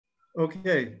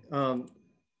Okay,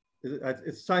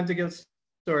 it's time to get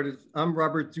started. I'm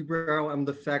Robert Dubrow. I'm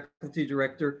the faculty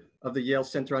director of the Yale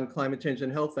Center on Climate Change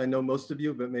and Health. I know most of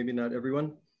you, but maybe not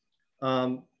everyone.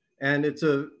 And it's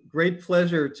a great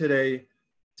pleasure today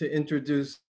to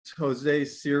introduce José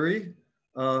Siri,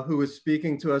 who is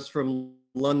speaking to us from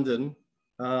London.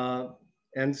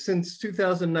 And since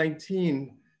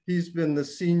 2019, he's been the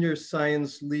senior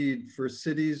science lead for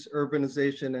cities,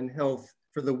 urbanization, and health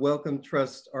for the Wellcome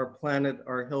Trust, Our Planet,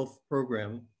 Our Health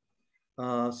program.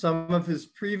 Some of his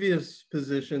previous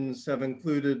positions have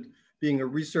included being a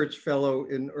research fellow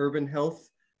in urban health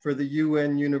for the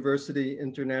UN University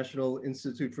International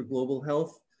Institute for Global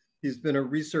Health. He's been a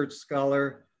research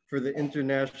scholar for the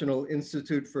International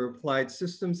Institute for Applied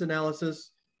Systems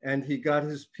Analysis, and he got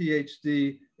his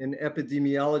PhD in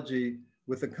epidemiology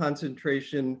with a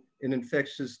concentration in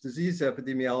infectious disease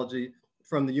epidemiology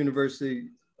from the University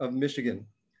of Michigan.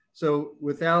 So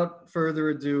without further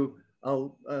ado,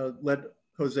 I'll let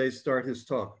Jose start his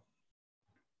talk.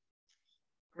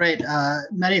 Great,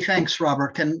 many thanks,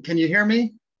 Robert. Can you hear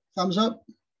me? Thumbs up?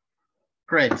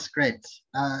 Great.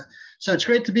 So it's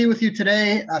great to be with you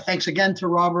today. Thanks again to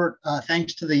Robert.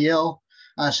 Thanks to the Yale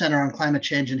Center on Climate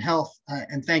Change and Health.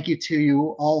 And thank you to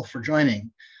you all for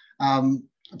joining.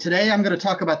 Today, I'm going to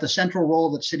talk about the central role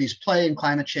that cities play in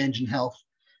climate change and health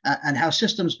and how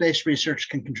systems-based research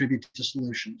can contribute to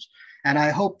solutions. And I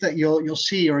hope that you'll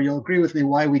see or you'll agree with me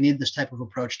why we need this type of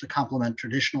approach to complement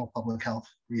traditional public health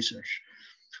research.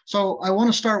 So I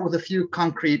want to start with a few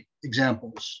concrete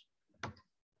examples.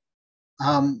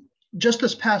 Just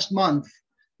this past month,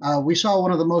 we saw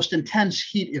one of the most intense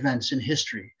heat events in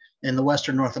history in the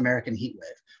Western North American heat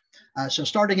wave. So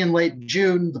starting in late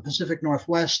June, the Pacific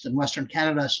Northwest and Western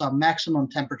Canada saw maximum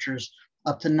temperatures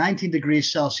up to 90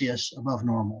 degrees Celsius above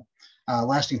normal,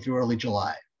 lasting through early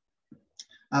July.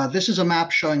 This is a map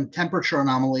showing temperature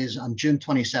anomalies on June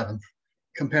 27th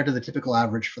compared to the typical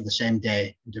average for the same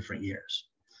day in different years.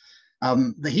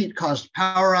 The heat caused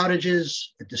power outages,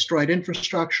 it destroyed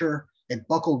infrastructure, it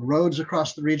buckled roads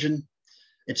across the region,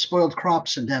 it spoiled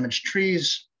crops and damaged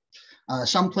trees.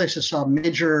 Some places saw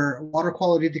major water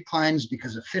quality declines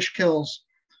because of fish kills,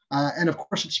 and of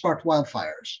course it sparked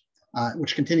wildfires,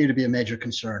 which continue to be a major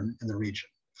concern in the region.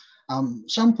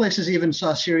 Some places even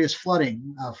saw serious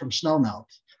flooding from snowmelt.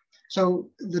 So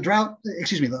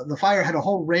the fire had a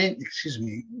whole range,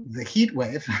 the heat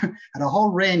wave had a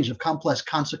whole range of complex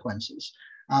consequences.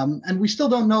 And we still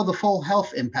don't know the full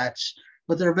health impacts,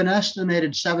 but there have been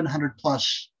estimated 700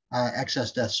 plus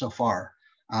excess deaths so far.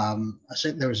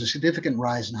 There was a significant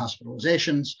rise in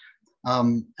hospitalizations,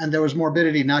 and there was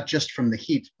morbidity not just from the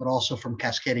heat, but also from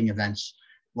cascading events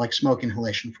like smoke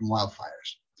inhalation from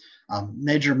wildfires.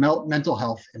 Major mental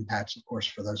health impacts, of course,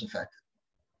 for those affected.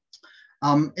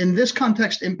 In this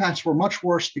context, impacts were much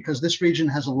worse because this region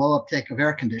has a low uptake of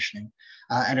air conditioning,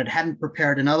 and it hadn't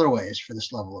prepared in other ways for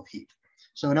this level of heat.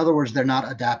 So in other words, they're not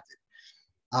adapted.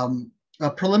 A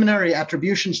preliminary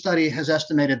attribution study has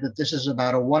estimated that this is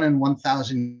about a 1 in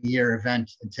 1,000 year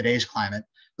event in today's climate,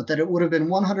 but that it would have been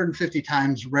 150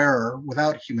 times rarer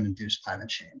without human-induced climate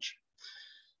change.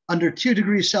 Under 2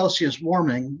 degrees Celsius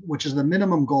warming, which is the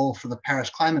minimum goal for the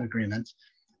Paris Climate Agreement,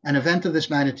 an event of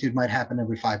this magnitude might happen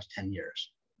every 5 to 10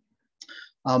 years.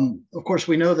 Of course,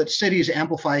 we know that cities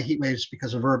amplify heat waves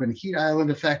because of urban heat island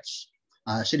effects.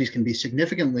 Cities can be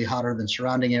significantly hotter than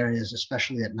surrounding areas,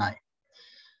 especially at night.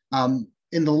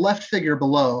 In the left figure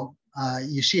below,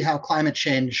 you see how climate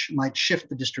change might shift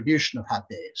the distribution of hot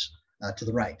days to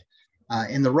the right.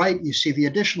 In the right, you see the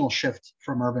additional shift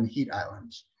from urban heat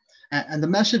islands. And the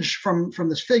message from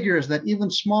this figure is that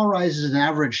even small rises in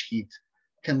average heat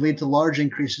can lead to large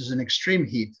increases in extreme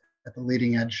heat at the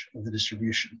leading edge of the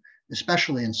distribution,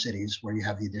 especially in cities where you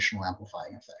have the additional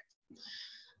amplifying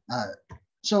effect.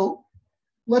 So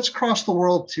let's cross the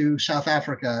world to South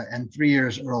Africa and 3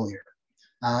 years earlier.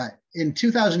 In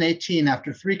 2018,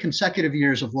 after 3 consecutive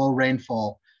years of low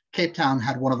rainfall, Cape Town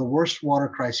had one of the worst water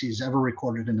crises ever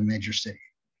recorded in a major city.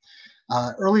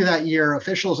 Early that year,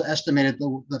 officials estimated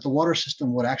that the water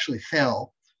system would actually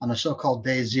fail on a so-called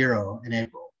day zero in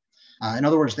April. In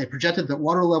other words, they projected that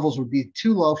water levels would be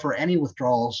too low for any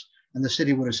withdrawals, and the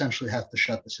city would essentially have to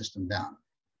shut the system down.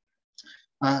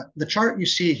 The chart you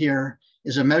see here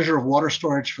is a measure of water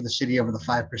storage for the city over the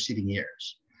 5 preceding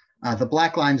years. The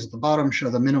black lines at the bottom show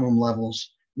the minimum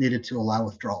levels needed to allow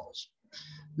withdrawals.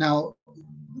 Now,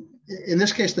 in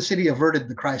this case, the city averted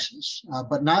the crisis,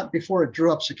 but not before it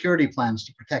drew up security plans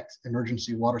to protect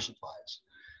emergency water supplies.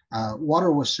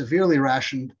 Water was severely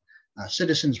rationed,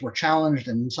 citizens were challenged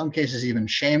and in some cases even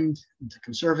shamed into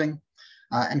conserving,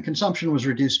 and consumption was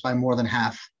reduced by more than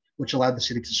half which allowed the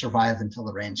city to survive until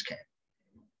the rains came.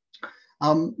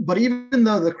 But even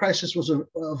though the crisis was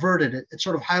averted, it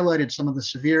sort of highlighted some of the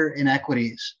severe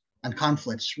inequities and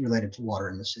conflicts related to water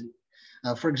in the city.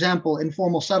 For example,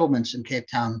 informal settlements in Cape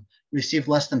Town receive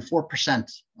less than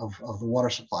 4% of the water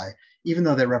supply, even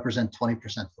though they represent 20%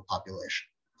 of the population.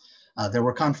 There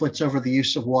were conflicts over the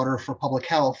use of water for public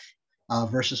health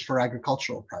versus for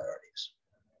agricultural priorities.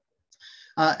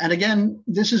 And again,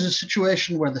 this is a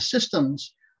situation where the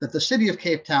systems that the city of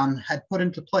Cape Town had put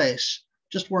into place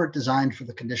just weren't designed for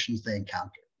the conditions they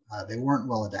encountered. They weren't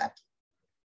well adapted.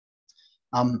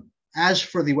 As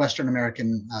for the Western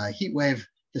American heat wave,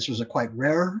 this was a quite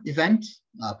rare event,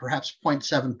 perhaps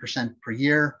 0.7% per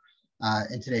year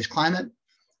in today's climate,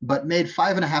 but made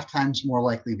 5.5 times more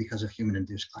likely because of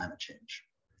human-induced climate change.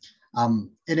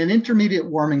 In an intermediate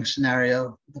warming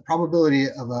scenario, the probability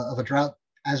of a drought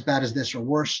as bad as this or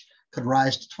worse could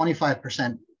rise to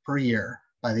 25% per year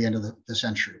by the end of the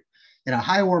century. In a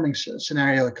high warming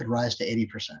scenario, it could rise to 80%.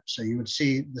 So you would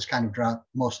see this kind of drought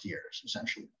most years,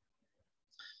 essentially.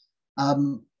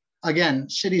 Again,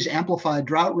 cities amplify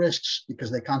drought risks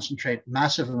because they concentrate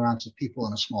massive amounts of people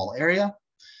in a small area.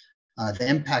 They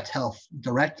impact health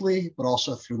directly, but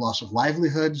also through loss of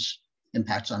livelihoods,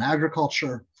 impacts on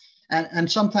agriculture,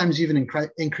 and sometimes even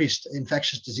increased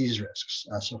infectious disease risks.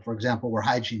 So for example, where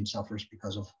hygiene suffers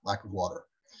because of lack of water.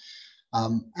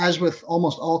 As with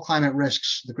almost all climate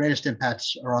risks, the greatest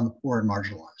impacts are on the poor and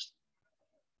marginalized.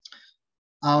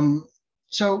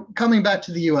 So coming back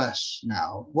to the US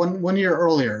now, one year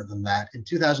earlier than that, in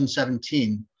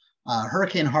 2017,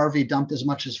 Hurricane Harvey dumped as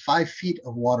much as 5 feet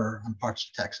of water on parts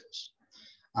of Texas.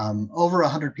 Over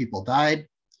 100 people died,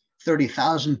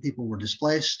 30,000 people were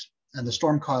displaced, and the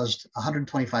storm caused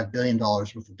 $125 billion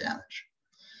worth of damage.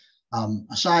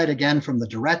 Aside again from the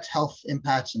direct health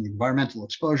impacts and the environmental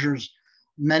exposures,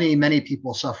 many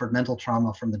people suffered mental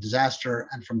trauma from the disaster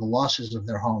and from the losses of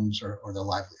their homes or their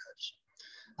livelihoods.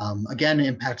 Again,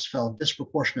 impacts fell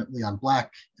disproportionately on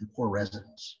Black and poor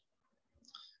residents.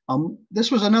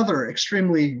 This was another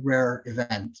extremely rare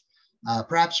event,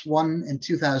 perhaps 1 in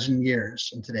 2,000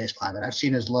 years in today's climate. I've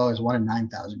seen as low as 1 in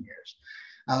 9,000 years.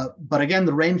 But again,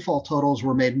 the rainfall totals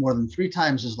were made more than 3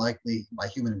 times as likely by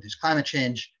human-induced climate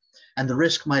change, and the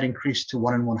risk might increase to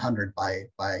 1 in 100 by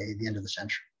the end of the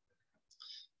century.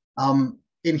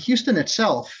 In Houston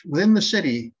itself, within the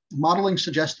city, modeling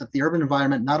suggests that the urban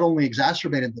environment not only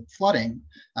exacerbated the flooding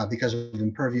because of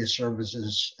impervious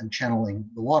surfaces and channeling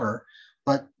the water,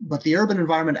 but the urban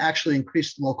environment actually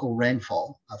increased local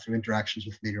rainfall through interactions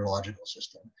with the meteorological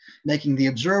system, making the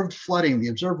observed flooding, the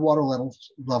observed water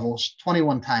levels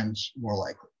 21 times more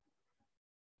likely.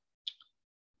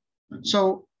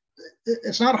 So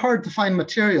it's not hard to find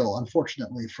material,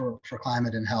 unfortunately, for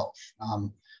climate and health.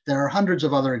 There are hundreds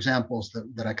of other examples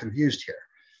that I could have used here.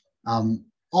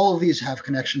 All of these have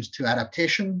connections to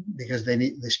adaptation because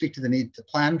they speak to the need to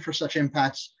plan for such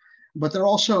impacts, but they're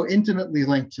also intimately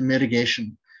linked to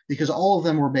mitigation because all of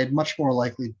them were made much more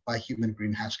likely by human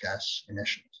greenhouse gas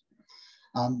emissions.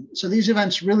 So these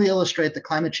events really illustrate that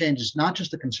climate change is not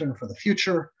just a concern for the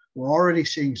future. We're already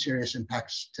seeing serious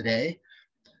impacts today.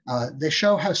 They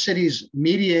show how cities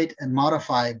mediate and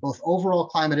modify both overall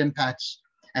climate impacts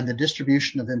and the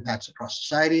distribution of impacts across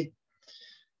society.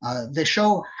 They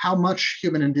show how much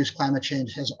human-induced climate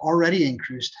change has already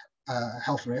increased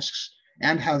health risks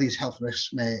and how these health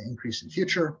risks may increase in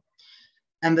future.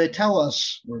 And they tell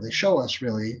us, or they show us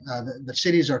really, that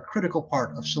cities are a critical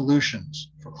part of solutions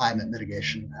for climate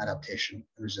mitigation, adaptation,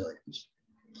 and resilience.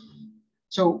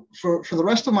 So for the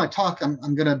rest of my talk,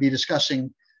 I'm gonna be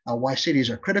discussing why cities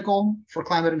are critical for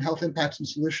climate and health impacts and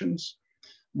solutions,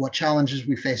 what challenges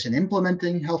we face in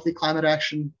implementing healthy climate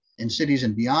action in cities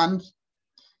and beyond,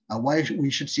 why we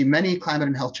should see many climate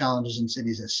and health challenges in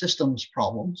cities as systems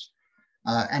problems,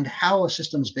 and how a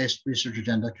systems-based research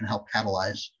agenda can help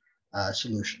catalyze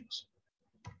solutions.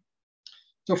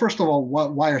 So first of all,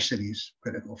 why are cities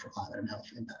critical for climate and health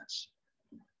impacts?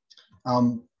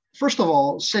 First of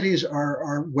all, cities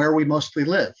are where we mostly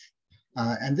live.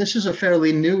 And this is a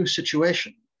fairly new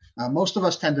situation. Most of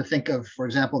us tend to think of, for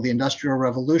example, the Industrial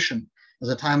Revolution as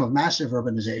a time of massive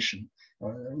urbanization,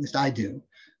 or at least I do.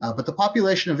 But the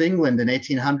population of England in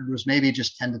 1800 was maybe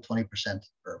just 10 to 20%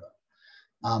 urban.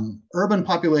 Urban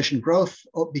population growth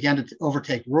began to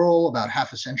overtake rural about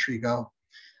half a century ago.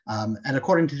 And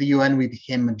according to the UN, we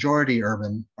became majority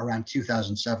urban around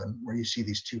 2007, where you see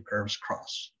these two curves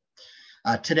cross.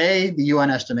 Today, the UN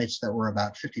estimates that we're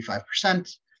about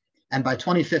 55%. And by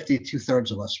 2050,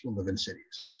 2/3 of us will live in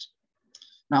cities.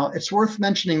 Now, it's worth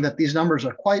mentioning that these numbers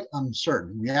are quite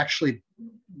uncertain. We actually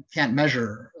can't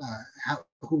measure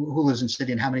who lives in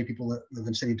city and how many people live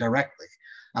in city directly.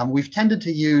 We've tended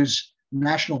to use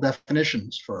national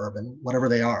definitions for urban, whatever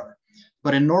they are.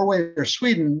 But in Norway or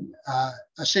Sweden,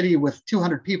 a city with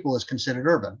 200 people is considered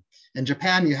urban. In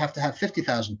Japan, you have to have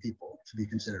 50,000 people to be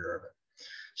considered urban.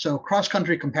 So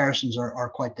cross-country comparisons are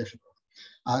quite difficult.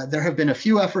 There have been a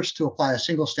few efforts to apply a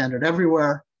single standard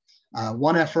everywhere.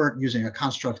 One effort using a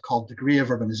construct called degree of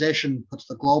urbanization puts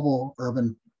the global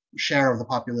urban share of the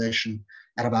population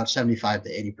at about 75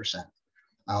 to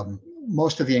 80%.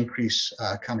 Most of the increase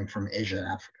coming from Asia and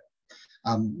Africa.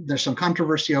 There's some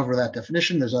controversy over that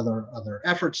definition. There's other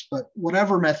efforts, but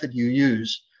whatever method you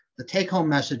use, the take-home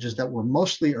message is that we're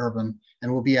mostly urban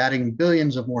and we'll be adding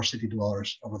billions of more city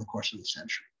dwellers over the course of the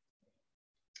century.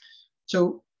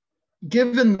 So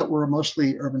given that we're a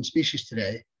mostly urban species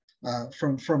today,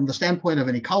 from the standpoint of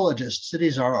an ecologist,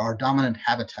 cities are our dominant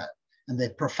habitat and they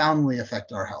profoundly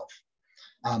affect our health.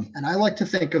 And I like to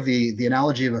think of the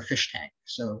analogy of a fish tank.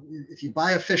 So if you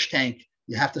buy a fish tank,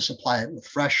 you have to supply it with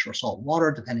fresh or salt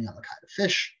water, depending on the kind of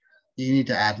fish. You need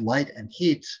to add light and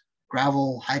heat,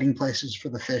 gravel, hiding places for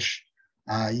the fish.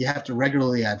 You have to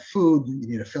regularly add food. You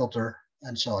need a filter,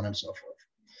 and so on and so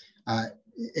forth.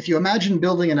 If you imagine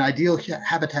building an ideal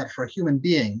habitat for a human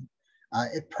being,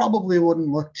 it probably wouldn't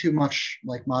look too much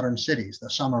like modern cities, though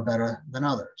some are better than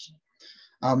others.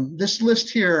 This list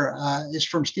here is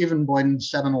from Stephen Boyden's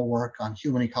seminal work on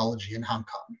human ecology in Hong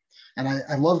Kong. And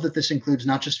I love that this includes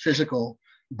not just physical,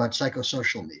 but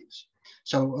psychosocial needs.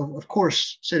 So of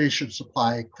course, cities should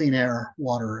supply clean air,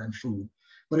 water, and food,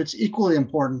 but it's equally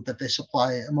important that they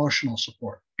supply emotional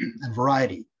support and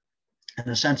variety and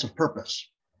a sense of purpose.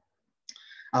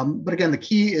 But again, the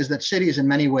key is that cities in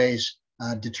many ways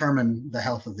determine the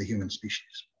health of the human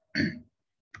species.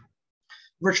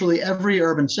 Virtually every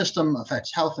urban system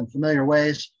affects health in familiar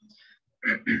ways,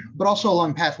 but also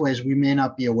along pathways we may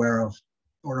not be aware of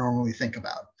or normally think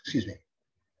about. Excuse me.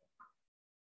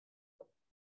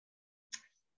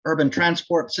 Urban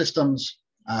transport systems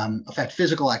affect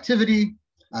physical activity.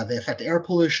 They affect air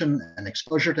pollution and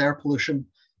exposure to air pollution,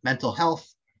 mental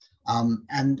health,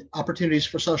 and opportunities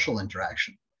for social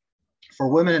interaction. For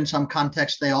women in some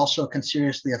contexts, they also can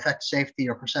seriously affect safety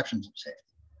or perceptions of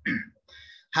safety.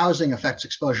 Housing affects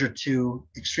exposure to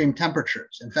extreme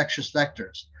temperatures, infectious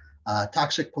vectors,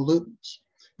 toxic pollutants,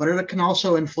 but it can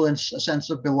also influence a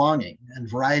sense of belonging and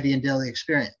variety in daily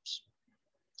experience.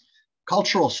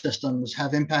 Cultural systems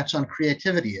have impacts on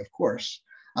creativity, of course,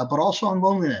 but also on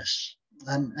loneliness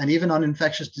and even on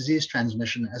infectious disease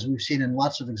transmission, as we've seen in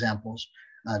lots of examples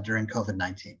during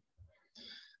COVID-19.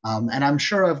 And I'm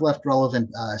sure I've left relevant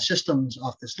systems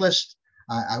off this list.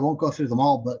 I won't go through them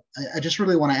all, but I just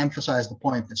really want to emphasize the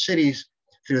point that cities,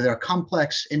 through their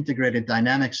complex, integrated,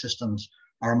 dynamic systems,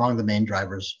 are among the main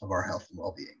drivers of our health and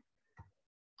well-being.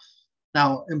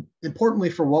 Now, importantly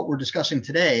for what we're discussing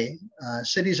today,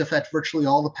 cities affect virtually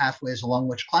all the pathways along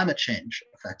which climate change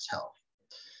affects health.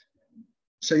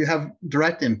 So you have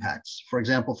direct impacts, for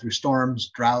example, through storms,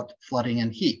 drought, flooding,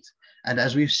 and heat. And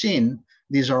as we've seen,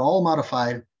 these are all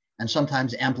modified and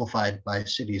sometimes amplified by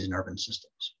cities and urban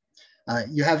systems.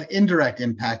 You have indirect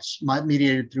impacts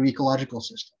mediated through ecological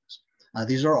systems.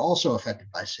 These are also affected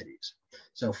by cities.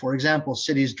 So for example,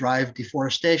 cities drive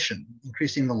deforestation,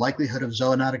 increasing the likelihood of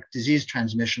zoonotic disease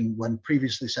transmission when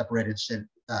previously separated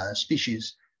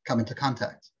species come into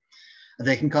contact.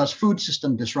 They can cause food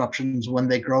system disruptions when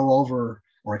they grow over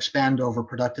or expand over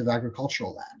productive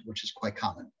agricultural land, which is quite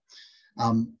common.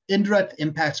 Indirect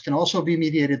impacts can also be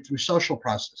mediated through social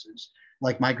processes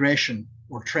like migration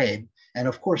or trade. And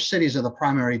of course, cities are the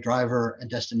primary driver and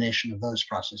destination of those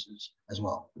processes as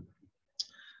well.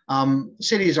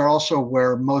 Cities are also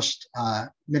where most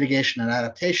mitigation and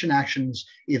adaptation actions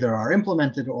either are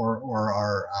implemented or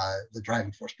are the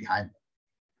driving force behind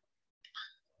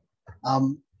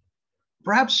them.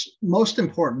 Perhaps most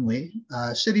importantly,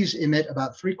 cities emit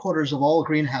about 3/4 of all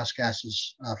greenhouse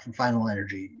gases from final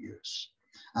energy use.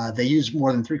 They use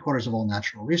more than 3/4 of all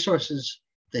natural resources.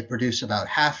 They produce about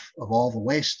half of all the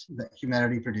waste that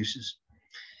humanity produces.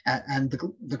 And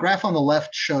the graph on the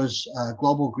left shows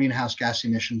global greenhouse gas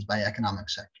emissions by economic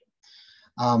sector.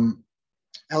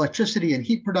 Electricity and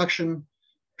heat production,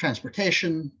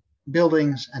 transportation,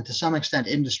 buildings, and to some extent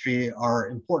industry are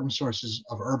important sources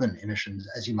of urban emissions,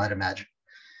 as you might imagine.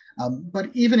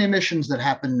 But even emissions that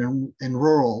happen in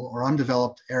rural or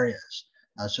undeveloped areas,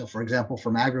 so for example,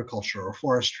 from agriculture or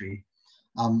forestry,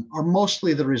 are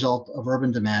mostly the result of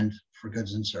urban demand for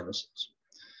goods and services.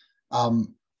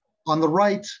 On the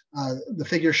right, the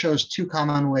figure shows two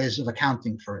common ways of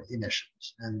accounting for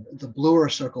emissions. And the bluer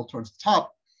circle towards the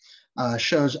top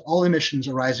shows all emissions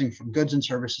arising from goods and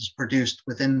services produced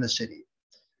within the city,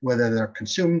 whether they're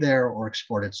consumed there or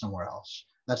exported somewhere else.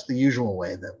 That's the usual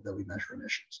way that we measure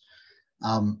emissions.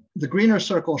 The greener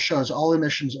circle shows all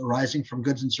emissions arising from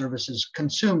goods and services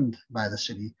consumed by the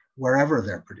city, wherever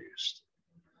they're produced.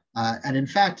 And in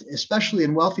fact, especially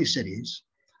in wealthy cities,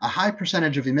 a high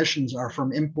percentage of emissions are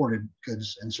from imported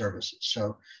goods and services.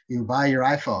 So you buy your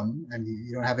iPhone and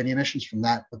you don't have any emissions from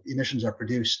that, but the emissions are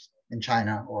produced in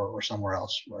China or somewhere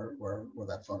else where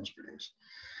that phone is produced.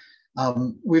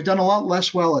 We've done a lot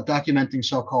less well at documenting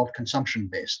so-called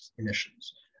consumption-based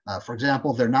emissions. For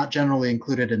example, they're not generally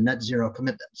included in net zero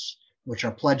commitments, which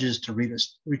are pledges to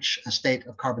reach a state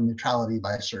of carbon neutrality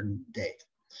by a certain date.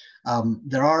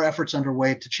 There are efforts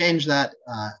underway to change that,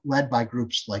 led by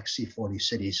groups like C40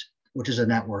 Cities, which is a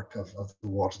network of the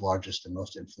world's largest and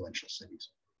most influential cities.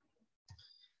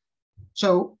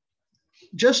 So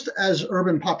just as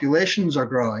urban populations are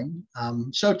growing,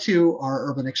 so too are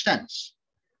urban extents.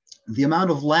 The amount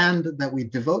of land that we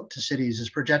devote to cities is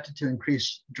projected to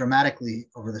increase dramatically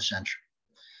over the century.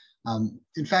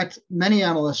 In fact, many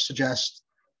analysts suggest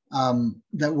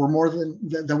that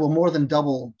will more than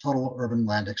double total urban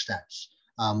land extents.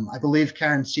 I believe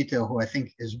Karen Sito, who I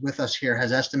think is with us here,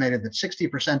 has estimated that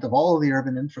 60% of all of the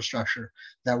urban infrastructure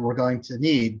that we're going to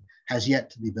need has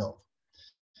yet to be built.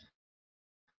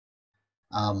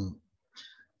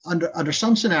 Under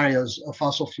some scenarios of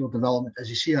fossil fuel development, as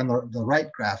you see on the right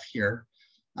graph here,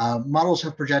 models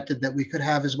have projected that we could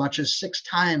have as much as 6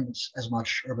 times as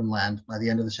much urban land by the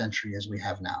end of the century as we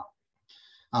have now.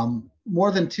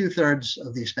 More than 2/3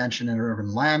 of the expansion in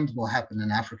urban land will happen in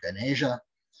Africa and Asia.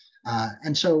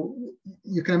 And so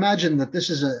you can imagine that this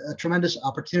is a tremendous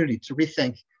opportunity to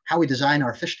rethink how we design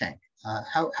our fish tank,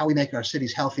 how we make our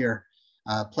cities healthier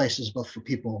places both for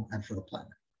people and for the planet.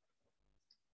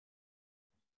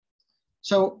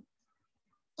 So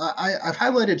I've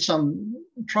highlighted some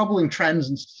troubling trends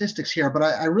and statistics here, but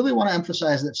I really want to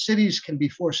emphasize that cities can be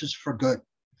forces for good.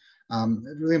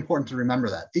 It's really important to remember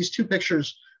that. These two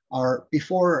pictures are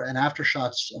before and after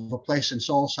shots of a place in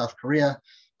Seoul, South Korea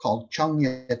called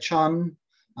Cheongyecheon.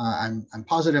 I'm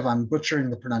positive I'm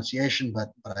butchering the pronunciation,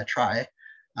 but I try.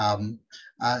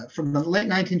 From the late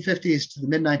 1950s to the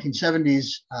mid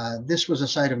 1970s, this was a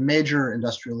site of major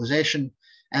industrialization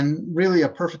and really a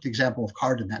perfect example of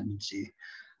car dependency.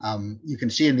 You can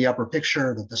see in the upper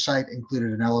picture that the site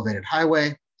included an elevated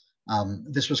highway.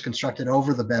 This was constructed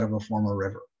over the bed of a former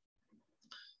river.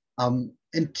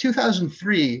 In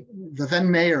 2003, the then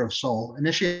mayor of Seoul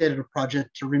initiated a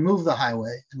project to remove the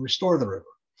highway and restore the river.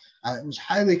 It was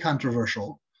highly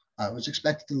controversial. It was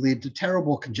expected to lead to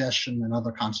terrible congestion and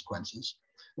other consequences,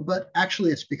 but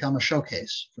actually it's become a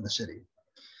showcase for the city.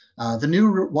 The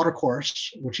new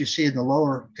watercourse, which you see in the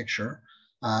lower picture,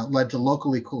 led to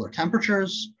locally cooler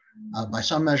temperatures, by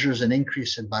some measures an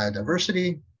increase in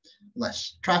biodiversity,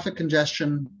 less traffic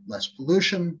congestion, less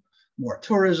pollution, more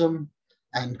tourism,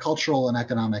 and cultural and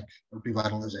economic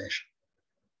revitalization.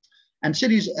 And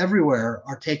cities everywhere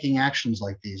are taking actions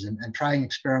like these and trying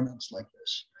experiments like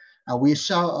this. We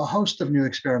saw a host of new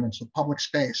experiments with public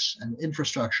space and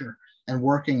infrastructure and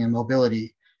working and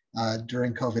mobility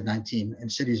during COVID-19 in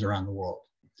cities around the world.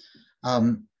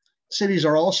 Cities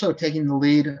are also taking the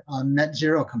lead on net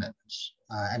zero commitments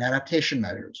and adaptation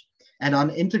measures, and on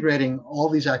integrating all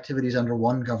these activities under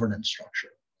one governance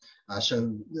structure.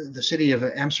 So the city of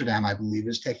Amsterdam, I believe,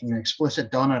 is taking an explicit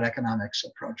donut economics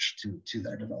approach to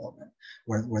their development,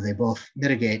 where they both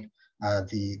mitigate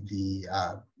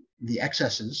the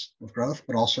excesses of growth,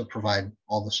 but also provide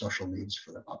all the social needs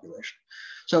for the population.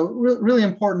 So really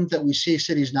important that we see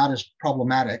cities not as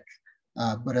problematic,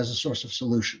 but as a source of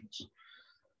solutions.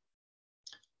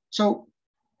 So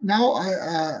now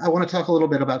I want to talk a little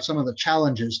bit about some of the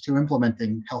challenges to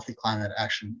implementing healthy climate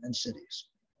action in cities.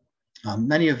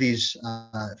 Many of these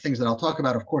things that I'll talk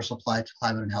about, of course, apply to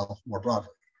climate and health more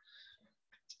broadly.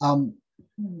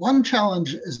 One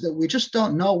challenge is that we just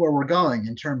don't know where we're going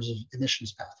in terms of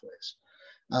emissions pathways.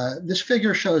 This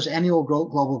figure shows annual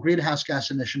global greenhouse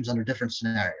gas emissions under different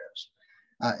scenarios.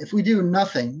 If we do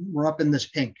nothing, we're up in this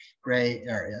pink gray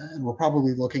area, and we're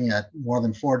probably looking at more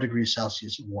than 4 degrees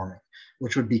Celsius of warming,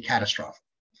 which would be catastrophic.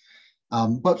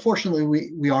 But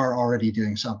fortunately, we are already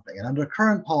doing something. And under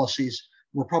current policies,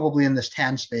 we're probably in this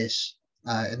tan space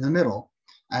in the middle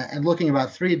and looking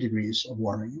about 3 degrees of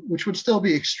warming, which would still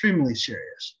be extremely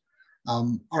serious.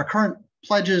 Our current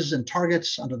pledges and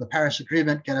targets under the Paris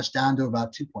Agreement get us down to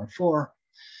about 2.4.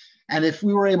 And if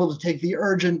we were able to take the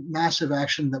urgent, massive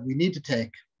action that we need to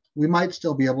take, we might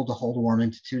still be able to hold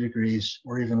warming to 2 degrees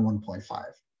or even 1.5.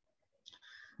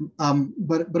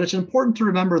 But it's important to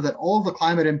remember that all of the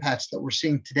climate impacts that we're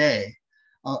seeing today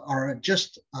are at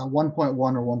just 1.1 or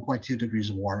 1.2 degrees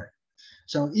of warming.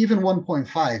 So even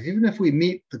 1.5, even if we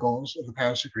meet the goals of the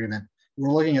Paris Agreement,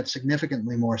 we're looking at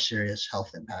significantly more serious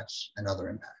health impacts and other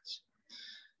impacts.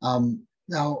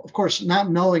 Now, of course,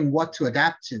 not knowing what to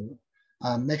adapt to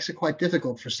makes it quite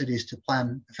difficult for cities to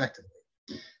plan effectively.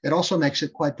 It also makes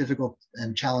it quite difficult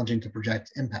and challenging to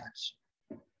project impacts.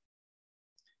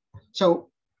 So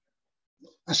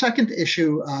a second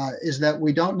issue is that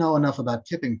we don't know enough about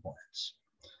tipping points.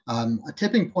 A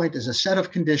tipping point is a set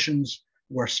of conditions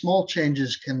where small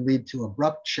changes can lead to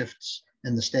abrupt shifts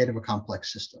in the state of a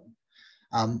complex system.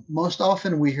 Most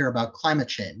often we hear about climate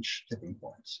change tipping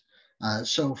points.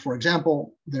 So for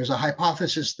example, there's a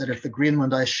hypothesis that if the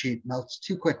Greenland ice sheet melts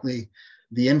too quickly,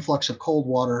 the influx of cold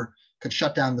water could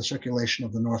shut down the circulation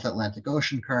of the North Atlantic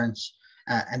Ocean currents,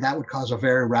 and that would cause a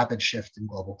very rapid shift in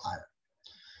global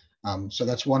climate. So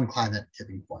that's one climate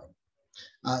tipping point.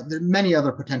 There are many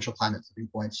other potential climate tipping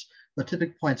points, but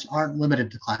tipping points aren't limited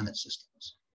to climate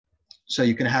systems. So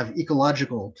you can have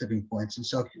ecological tipping points and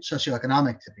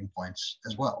socioeconomic tipping points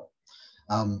as well.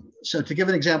 So to give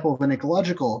an example of an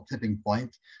ecological tipping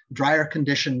point, drier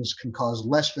conditions can cause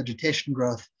less vegetation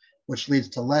growth, which leads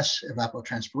to less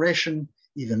evapotranspiration,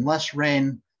 even less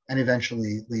rain, and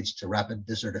eventually leads to rapid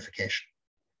desertification.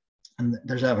 And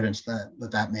there's evidence that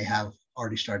that may have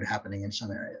already started happening in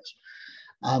some areas.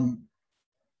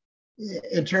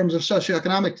 In terms of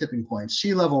socioeconomic tipping points,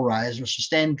 sea level rise or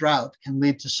sustained drought can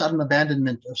lead to sudden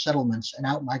abandonment of settlements and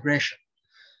out-migration.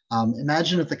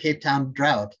 Imagine if the Cape Town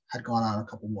drought had gone on a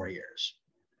couple more years.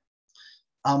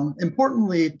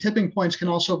 Importantly, tipping points can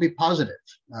also be positive.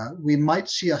 We might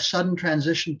see a sudden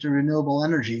transition to renewable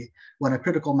energy when a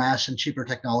critical mass and cheaper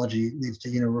technology leads to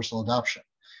universal adoption.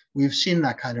 We've seen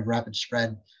that kind of rapid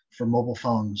spread for mobile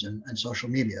phones and social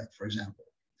media, for example.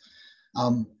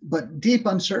 But deep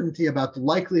uncertainty about the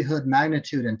likelihood,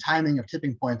 magnitude, and timing of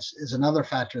tipping points is another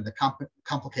factor that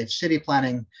complicates city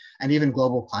planning and even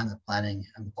global climate planning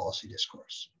and the policy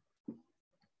discourse.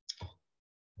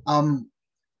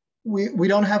 We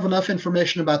don't have enough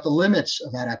information about the limits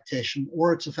of adaptation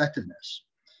or its effectiveness.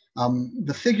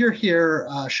 The figure here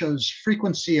shows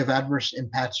frequency of adverse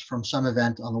impacts from some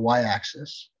event on the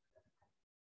y-axis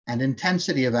and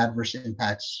intensity of adverse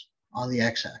impacts on the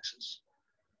x-axis.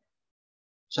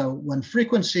 So when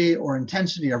frequency or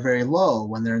intensity are very low,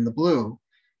 when they're in the blue,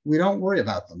 we don't worry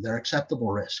about them. They're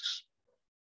acceptable risks.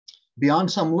 Beyond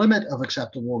some limit of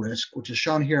acceptable risk, which is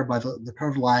shown here by the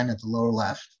curved line at the lower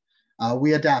left,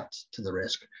 we adapt to the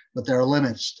risk, but there are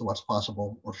limits to what's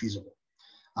possible or feasible.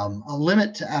 A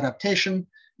limit to adaptation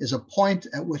is a point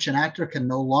at which an actor can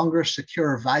no longer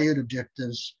secure valued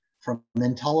objectives from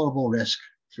intolerable risk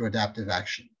through adaptive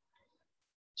action.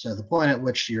 So the point at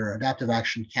which your adaptive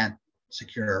action can't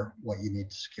secure what you need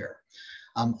to secure.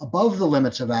 Above the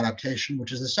limits of adaptation,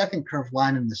 which is the second curved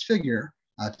line in this figure,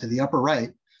 to the upper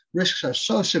right, risks are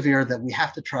so severe that we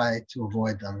have to try to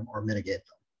avoid them or mitigate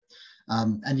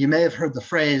them. And you may have heard the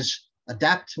phrase,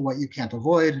 adapt to what you can't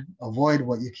avoid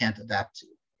what you can't adapt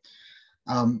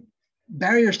to.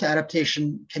 Barriers to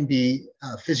adaptation can be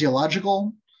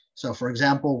physiological. So for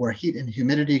example, where heat and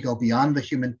humidity go beyond the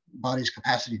human body's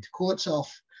capacity to cool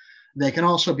itself. They can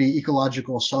also be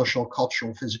ecological, social,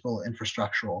 cultural, physical,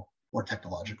 infrastructural, or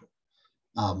technological.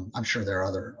 I'm sure there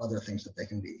are other things that they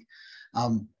can be.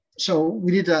 So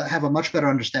we need to have a much better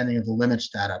understanding of the limits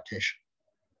to adaptation.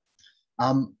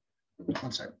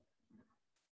 One second.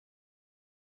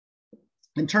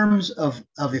 In terms of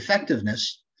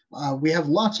effectiveness, we have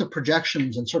lots of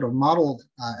projections and sort of modeled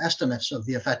estimates of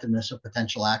the effectiveness of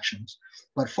potential actions,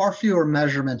 but far fewer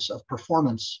measurements of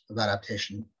performance of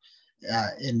adaptation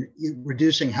in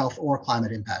reducing health or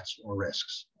climate impacts or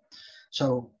risks.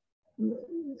 So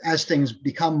as things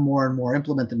become more and more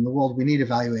implemented in the world, we need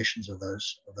evaluations of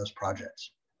those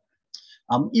projects.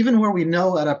 Even where we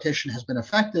know adaptation has been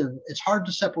effective, it's hard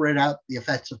to separate out the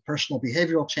effects of personal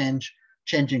behavioral change,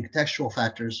 changing contextual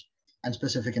factors, and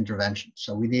specific interventions.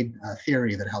 So we need a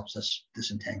theory that helps us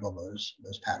disentangle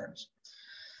those patterns.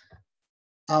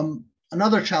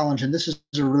 Another challenge, and this is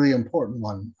a really important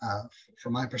one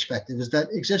from my perspective, is that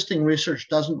existing research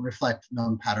doesn't reflect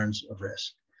known patterns of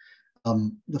risk.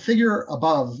 The figure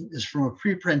above is from a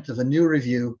preprint of a new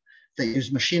review that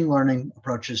used machine learning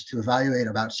approaches to evaluate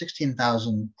about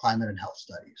 16,000 climate and health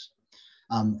studies.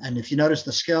 And if you notice,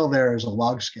 the scale there is a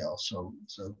log scale, so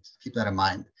keep that in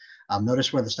mind.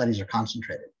 Notice where the studies are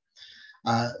concentrated.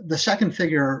 The second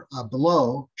figure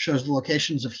below shows the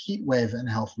locations of heat wave and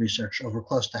health research over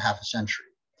close to half a century.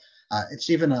 It's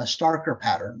even a starker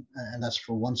pattern, and that's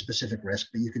for one specific risk,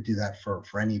 but you could do that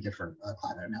for any different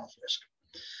climate and health risk.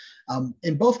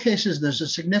 In both cases, there's a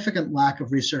significant lack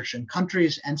of research in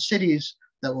countries and cities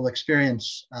that will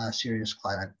experience serious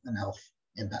climate and health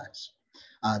impacts.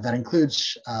 That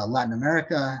includes Latin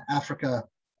America, Africa,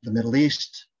 the Middle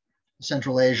East,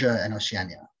 Central Asia, and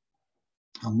Oceania.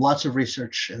 Lots of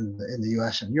research in the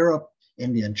US and Europe,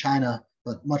 India and China,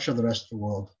 but much of the rest of the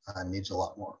world needs a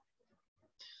lot more.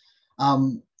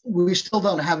 We still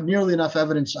don't have nearly enough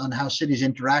evidence on how cities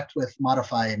interact with,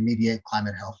 modify, and mediate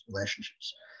climate health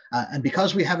relationships. And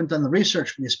because we haven't done the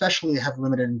research, we especially have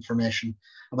limited information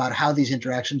about how these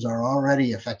interactions are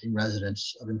already affecting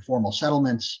residents of informal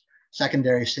settlements,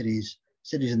 secondary cities,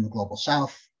 cities in the global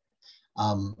south,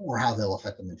 or how they'll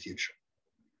affect them in the future.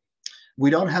 We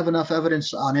don't have enough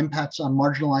evidence on impacts on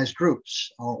marginalized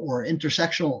groups or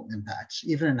intersectional impacts,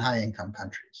 even in high-income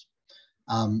countries.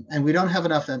 And we don't have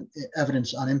enough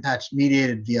evidence on impacts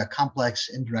mediated via complex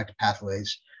indirect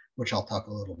pathways, which I'll talk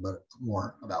a little bit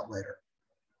more about later.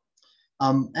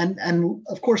 And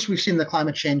of course, we've seen that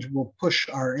climate change will push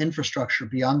our infrastructure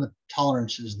beyond the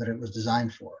tolerances that it was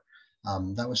designed for.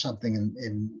 That was something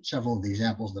in several of the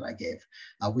examples that I gave.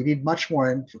 We need much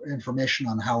more information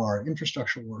on how our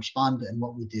infrastructure will respond and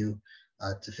what we do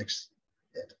to fix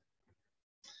it.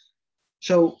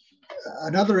 So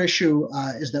another issue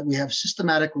is that we have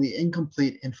systematically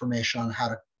incomplete information on how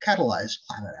to catalyze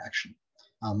climate action.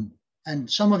 And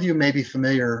some of you may be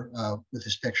familiar with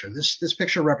this picture. This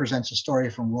picture represents a story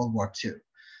from World War II.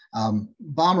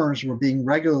 Bombers were being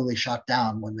regularly shot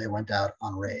down when they went out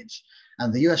on raids,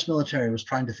 and the US military was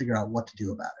trying to figure out what to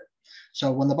do about it.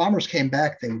 So when the bombers came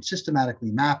back, they would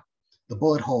systematically map the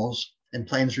bullet holes in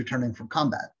planes returning from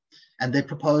combat, and they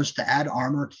proposed to add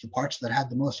armor to the parts that had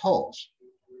the most holes.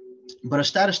 But a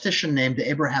statistician named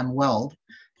Abraham Weld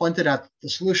pointed out that the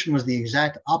solution was the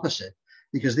exact opposite,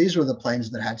 because these were the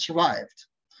planes that had survived.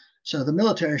 So the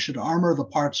military should armor the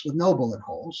parts with no bullet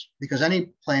holes, because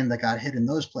any plane that got hit in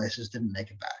those places didn't make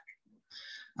it back.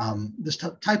 This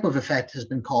type of effect has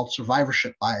been called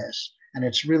survivorship bias, and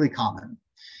it's really common.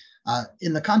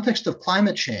 In the context of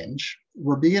climate change,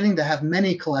 we're beginning to have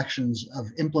many collections of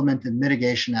implemented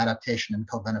mitigation, adaptation, and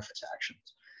co-benefits actions.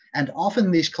 And often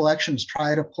these collections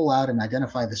try to pull out and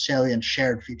identify the salient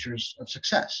shared features of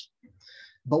success.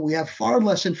 But we have far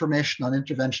less information on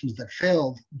interventions that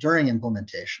failed during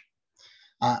implementation.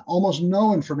 Almost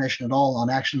no information at all on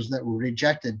actions that were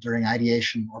rejected during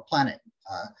ideation or planning,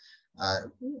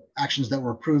 actions that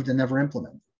were approved and never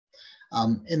implemented.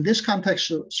 In this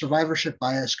context, survivorship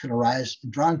bias could arise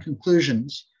in drawing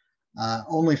conclusions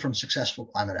only from successful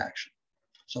climate action.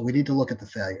 So we need to look at the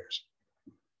failures.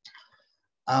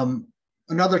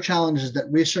 Another challenge is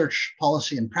that research,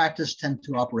 policy, and practice tend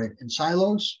to operate in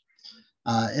silos.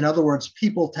 In other words,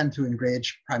 people tend to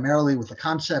engage primarily with the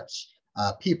concepts,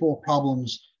 people,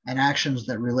 problems, and actions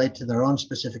that relate to their own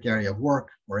specific area of work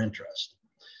or interest.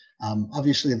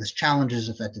 Obviously, this challenges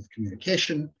effective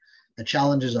communication. It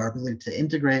challenges our ability to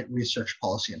integrate research,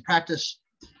 policy, and practice,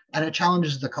 and it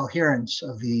challenges the coherence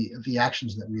of the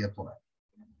actions that we implement.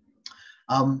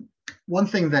 One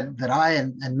thing that I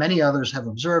and many others have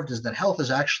observed is that health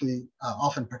is actually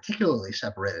often particularly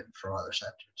separated from other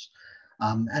sectors.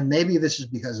 And maybe this is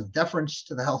because of deference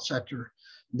to the health sector.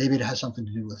 Maybe it has something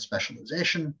to do with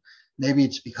specialization. Maybe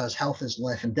it's because health is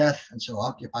life and death, and so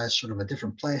occupies sort of a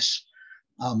different place.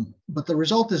 But the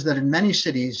result is that in many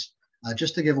cities,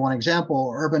 just to give one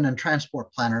example, urban and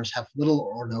transport planners have little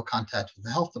or no contact with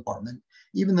the health department,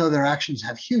 even though their actions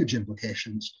have huge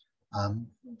implications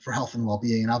for health and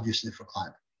well-being, and obviously for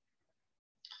climate.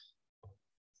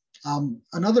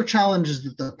 Another challenge is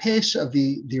that the pace of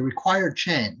the required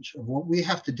change of what we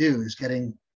have to do is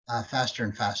getting faster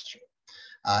and faster.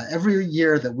 Every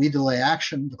year that we delay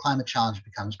action, the climate challenge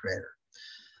becomes greater.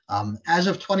 As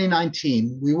of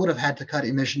 2019, we would have had to cut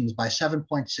emissions by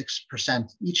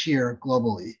 7.6% each year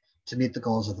globally to meet the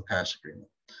goals of the Paris Agreement.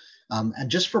 And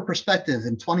just for perspective,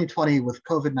 in 2020 with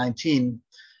COVID-19,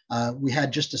 we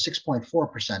had just a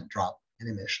 6.4% drop in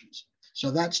emissions. So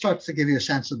that starts to give you a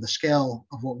sense of the scale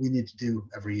of what we need to do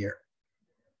every year.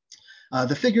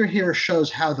 The figure here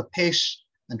shows how the pace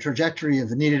and trajectory of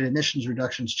the needed emissions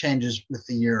reductions changes with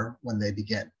the year when they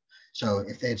begin. So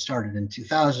if they had started in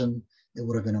 2000, it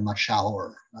would have been a much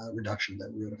shallower reduction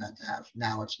that we would have had to have.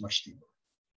 Now it's much steeper.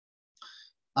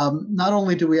 Not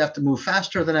only do we have to move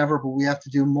faster than ever, but we have to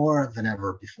do more than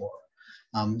ever before.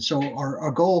 So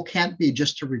our goal can't be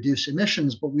just to reduce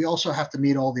emissions, but we also have to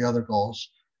meet all the other goals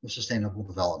of sustainable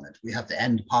development. We have to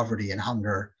end poverty and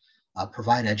hunger,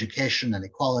 provide education and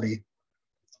equality,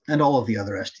 and all of the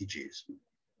other SDGs.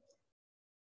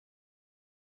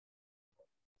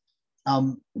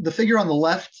 The figure on the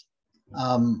left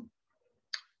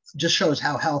just shows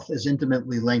how health is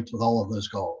intimately linked with all of those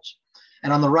goals.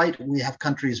 And on the right, we have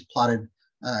countries plotted,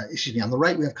 on the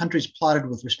right, we have countries plotted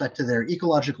with respect to their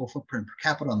ecological footprint per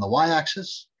capita on the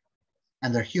y-axis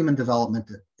and their human development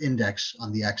index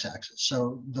on the x-axis.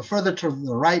 So the further to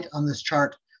the right on this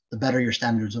chart, the better your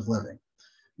standards of living.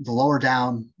 The lower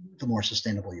down, the more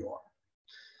sustainable you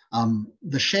are.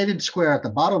 The shaded square at the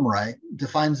bottom right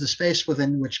defines the space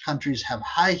within which countries have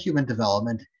high human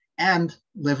development and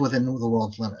live within the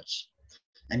world's limits.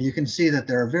 And you can see that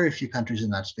there are very few countries in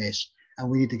that space, and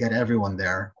we need to get everyone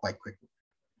there quite quickly.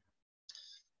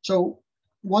 So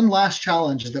one last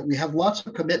challenge is that we have lots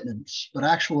of commitments, but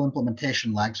actual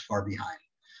implementation lags far behind.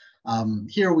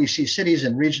 Here we see cities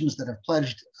and regions that have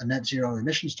pledged a net zero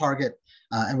emissions target,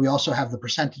 and we also have the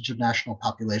percentage of national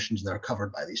populations that are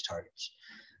covered by these targets.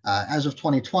 As of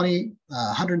 2020,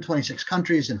 126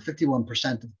 countries and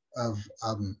 51% of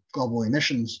global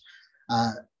emissions,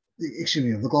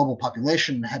 the global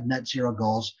population had net zero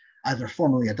goals either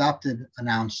formally adopted,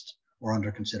 announced, or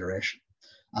under consideration.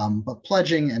 But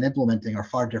pledging and implementing are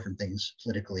far different things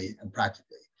politically and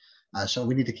practically. So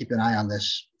we need to keep an eye on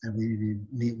this, and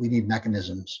we need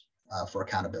mechanisms for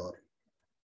accountability.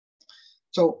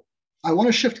 So I want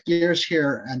to shift gears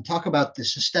here and talk about the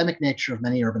systemic nature of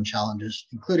many urban challenges,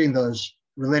 including those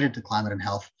related to climate and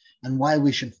health, and why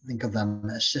we should think of them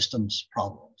as systems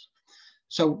problems.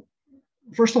 So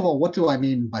first of all, what do I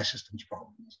mean by systems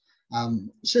problems?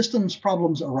 Systems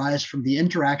problems arise from the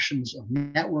interactions of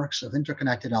networks of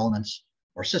interconnected elements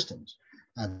or systems.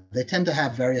 They tend to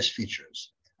have various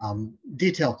features.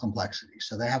 Detail complexity,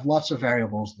 so they have lots of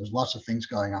variables, there's lots of things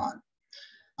going on.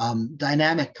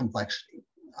 Dynamic complexity,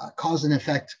 cause and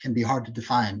effect can be hard to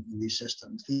define in these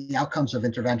systems. The outcomes of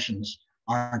interventions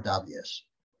aren't obvious.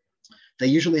 They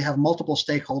usually have multiple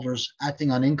stakeholders acting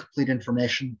on incomplete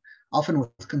information, often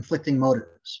with conflicting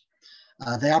motives.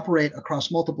 They operate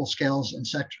across multiple scales and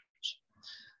sectors.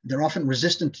 They're often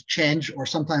resistant to change, or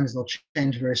sometimes they'll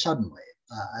change very suddenly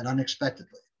and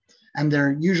unexpectedly. And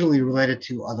they're usually related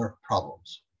to other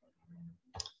problems.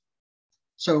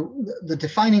 So the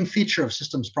defining feature of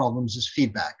systems problems is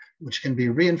feedback, which can be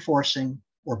reinforcing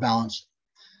or balancing.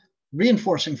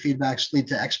 Reinforcing feedbacks lead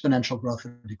to exponential growth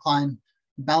or decline.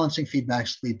 Balancing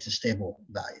feedbacks lead to stable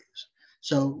values.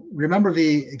 So remember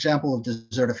the example of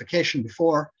desertification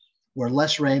before, where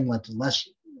less rain led to less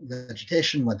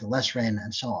vegetation, led to less rain,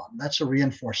 and so on. That's a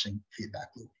reinforcing feedback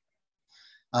loop.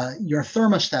 Your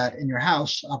thermostat in your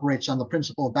house operates on the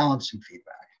principle of balancing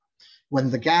feedback. When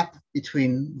the gap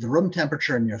between the room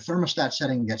temperature and your thermostat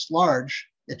setting gets large,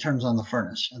 it turns on the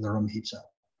furnace and the room heats up.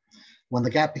 When the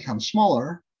gap becomes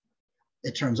smaller,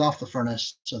 it turns off the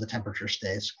furnace so the temperature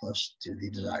stays close to the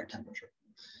desired temperature.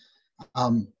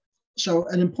 So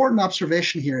an important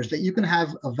observation here is that you can have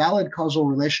a valid causal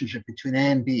relationship between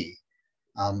A and B,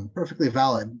 perfectly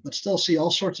valid, but still see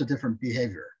all sorts of different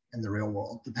behavior in the real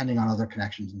world, depending on other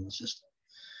connections in the system.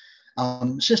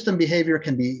 System behavior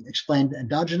can be explained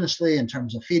endogenously in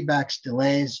terms of feedbacks,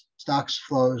 delays, stocks,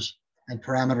 flows, and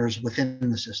parameters within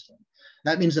the system.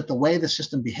 That means that the way the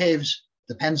system behaves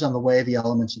depends on the way the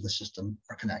elements of the system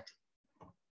are connected.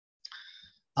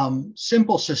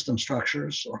 Simple system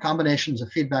structures or combinations of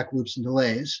feedback loops and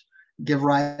delays give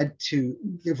rise to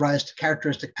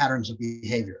characteristic patterns of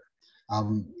behavior.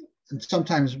 And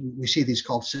sometimes we see these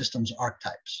called systems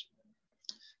archetypes.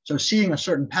 So seeing a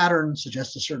certain pattern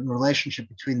suggests a certain relationship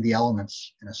between the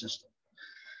elements in a system.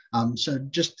 So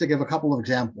just to give a couple of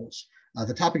examples,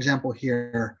 the top example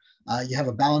here, you have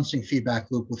a balancing feedback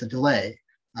loop with a delay,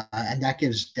 and that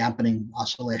gives dampening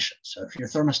oscillation. So if your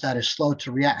thermostat is slow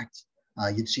to react,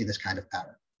 you'd see this kind of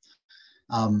pattern.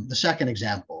 The second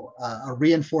example, a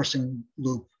reinforcing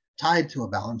loop tied to a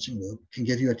balancing loop can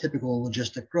give you a typical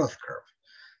logistic growth curve.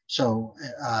 So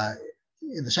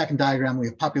in the second diagram, we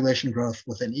have population growth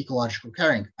with an ecological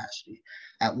carrying capacity.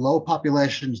 At low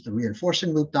populations, the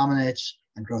reinforcing loop dominates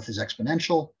and growth is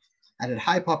exponential. And at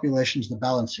high populations, the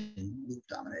balancing loop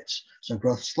dominates. So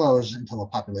growth slows until the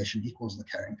population equals the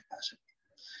carrying capacity.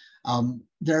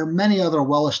 There are many other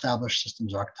well-established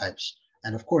systems archetypes.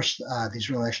 And of course, these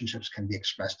relationships can be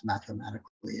expressed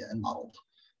mathematically and modeled.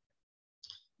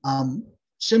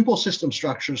 Simple system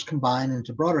structures combine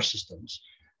into broader systems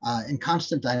in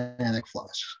constant dynamic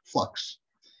flux.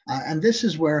 And this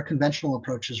is where conventional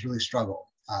approaches really struggle.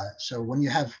 So when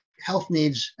you have health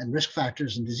needs and risk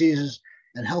factors and diseases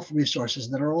and health resources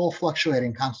that are all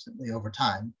fluctuating constantly over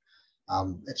time,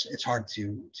 it's hard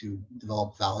to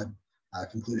develop valid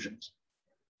conclusions.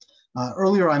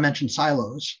 Earlier, I mentioned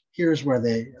silos. Here's where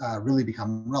they really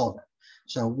become relevant.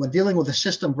 So when dealing with a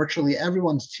system, virtually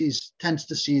everyone tends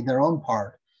to see their own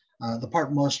part, the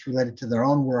part most related to their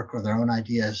own work or their own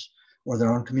ideas or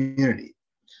their own community.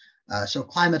 So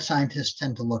climate scientists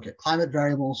tend to look at climate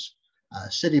variables,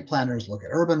 city planners look at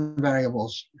urban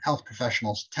variables, health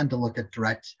professionals tend to look at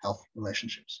direct health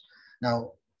relationships.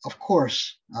 Now, of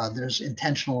course, there's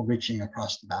intentional reaching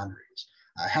across the boundaries.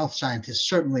 Health scientists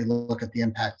certainly look at the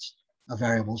impacts of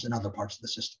variables in other parts of the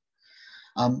system.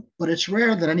 But it's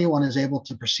rare that anyone is able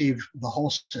to perceive the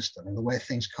whole system and the way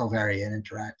things co-vary and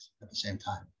interact at the same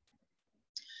time.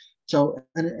 So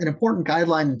an important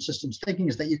guideline in systems thinking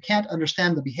is that you can't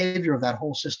understand the behavior of that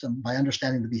whole system by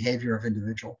understanding the behavior of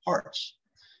individual parts.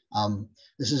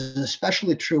 This is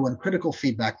especially true in critical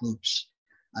feedback loops,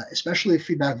 especially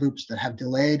feedback loops that have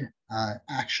delayed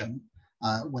action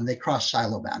when they cross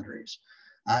silo boundaries.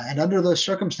 And under those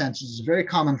circumstances, it's very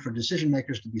common for decision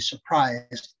makers to be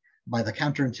surprised by the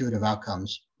counterintuitive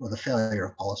outcomes or the failure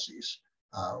of policies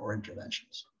or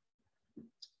interventions.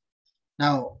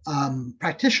 Now,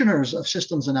 practitioners of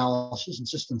systems analysis and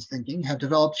systems thinking have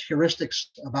developed heuristics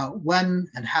about when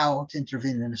and how to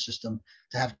intervene in a system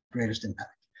to have greatest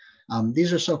impact.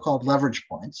 These are so-called leverage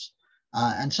points,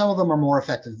 and some of them are more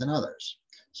effective than others.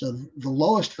 So the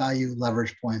lowest value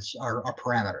leverage points are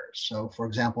parameters. So for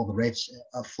example, the rates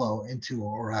of flow into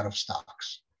or out of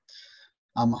stocks.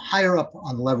 Higher up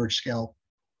on the leverage scale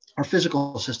are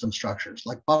physical system structures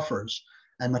like buffers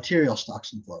and material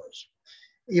stocks and flows.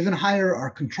 Even higher are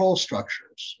control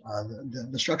structures,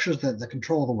 the structures that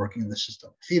control the working of the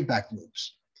system, feedback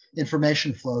loops,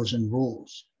 information flows, and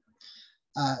rules.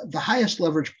 The highest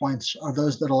leverage points are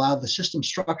those that allow the system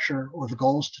structure or the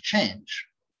goals to change.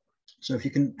 So if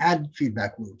you can add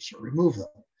feedback loops or remove them.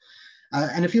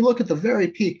 And if you look at the very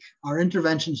peak, are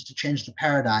interventions to change the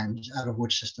paradigms out of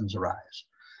which systems arise.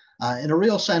 In a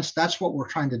real sense, that's what we're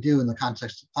trying to do in the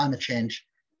context of climate change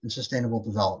and sustainable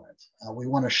development. We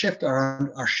want to shift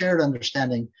our shared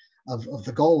understanding of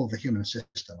the goal of the human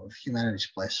system, of humanity's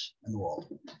place in the world.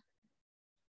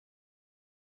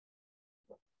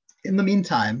 In the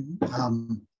meantime,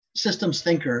 systems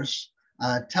thinkers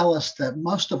tell us that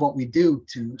most of what we do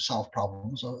to solve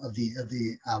problems of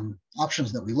the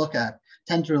options that we look at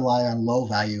tend to rely on low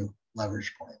value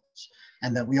leverage points,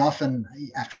 and that we often,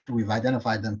 after we've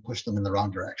identified them, push them in the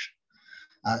wrong direction.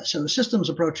 So systems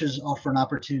approaches offer an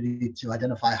opportunity to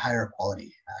identify higher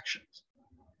quality actions.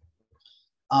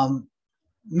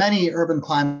 Many urban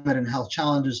climate and health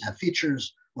challenges have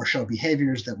features or show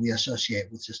behaviors that we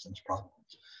associate with systems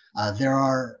problems. There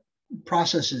are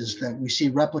processes that we see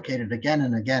replicated again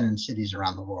and again in cities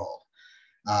around the world.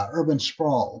 Urban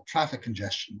sprawl, traffic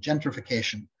congestion,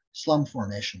 gentrification, slum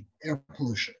formation, air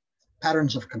pollution,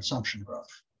 patterns of consumption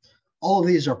growth. All of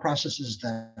these are processes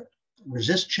that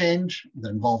resist change, that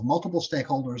involve multiple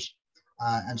stakeholders,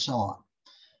 and so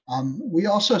on. We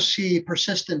also see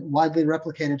persistent, widely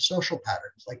replicated social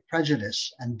patterns like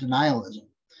prejudice and denialism.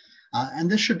 And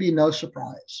this should be no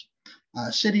surprise.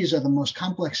 Cities are the most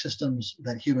complex systems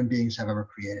that human beings have ever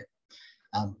created.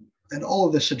 And all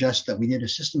of this suggests that we need a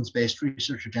systems-based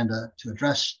research agenda to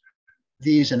address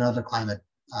these and other climate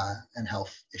and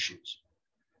health issues.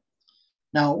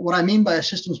 Now, what I mean by a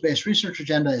systems-based research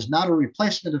agenda is not a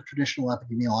replacement of traditional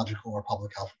epidemiological or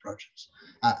public health approaches.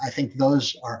 I think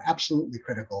those are absolutely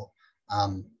critical,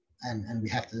 and we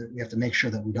have to make sure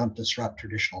that we don't disrupt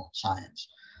traditional science.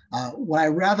 What I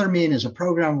rather mean is a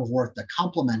program of work that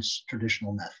complements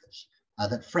traditional methods,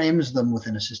 that frames them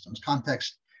within a systems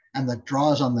context, and that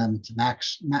draws on them to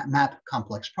map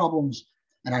complex problems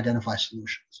and identify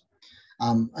solutions.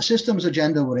 A systems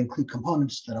agenda would include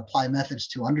components that apply methods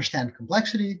to understand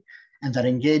complexity and that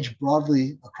engage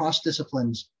broadly across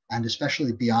disciplines and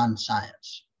especially beyond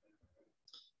science.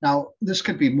 Now, this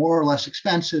could be more or less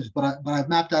expensive, but I've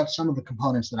mapped out some of the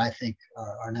components that I think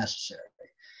are necessary.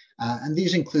 And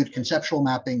these include conceptual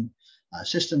mapping,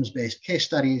 systems-based case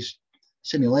studies,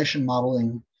 simulation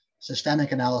modeling,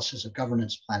 systemic analysis of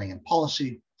governance, planning, and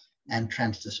policy, and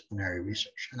transdisciplinary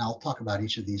research. And I'll talk about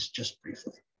each of these just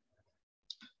briefly.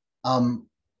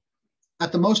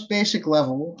 At the most basic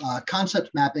level,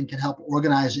 concept mapping can help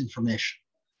organize information.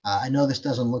 I know this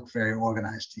doesn't look very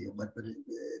organized to you, but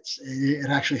it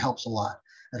actually helps a lot.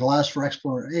 It allows for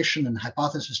exploration and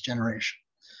hypothesis generation.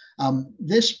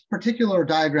 This particular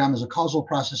diagram is a causal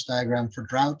process diagram for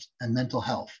drought and mental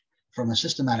health from a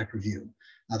systematic review.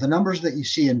 The numbers that you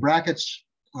see in brackets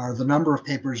are the number of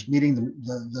papers meeting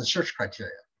the search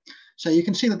criteria. So you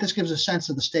can see that this gives a sense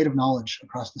of the state of knowledge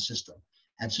across the system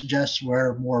and suggests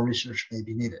where more research may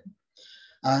be needed.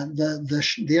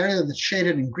 The area that's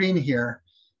shaded in green here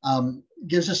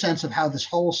gives a sense of how this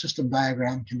whole system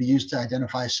diagram can be used to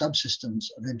identify subsystems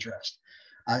of interest.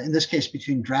 In this case,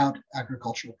 between drought,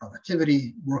 agricultural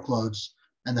productivity, workloads,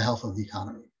 and the health of the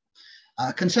economy.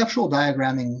 Conceptual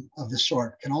diagramming of this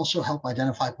sort can also help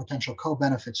identify potential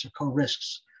co-benefits or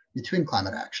co-risks between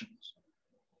climate actions.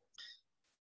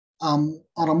 On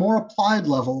a more applied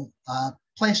level,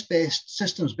 place-based,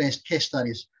 systems-based case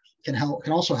studies can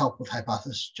also help with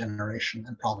hypothesis generation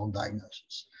and problem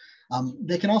diagnosis.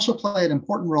 They can also play an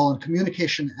important role in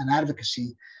communication and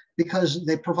advocacy because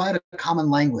they provide a common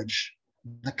language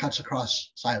that cuts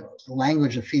across silos, the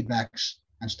language of feedbacks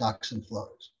and stocks and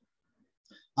flows.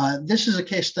 This is a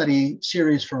case study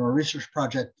series from a research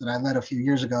project that I led a few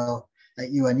years ago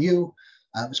at UNU.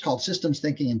 It was called Systems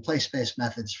Thinking in Place-Based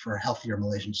Methods for Healthier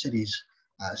Malaysian Cities,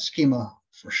 SCHEMA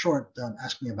for short. Don't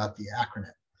ask me about the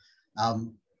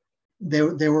acronym.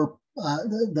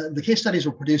 The case studies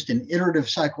were produced in iterative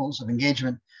cycles of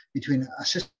engagement between a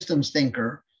systems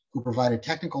thinker who provided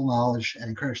technical knowledge and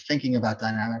encouraged thinking about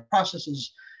dynamic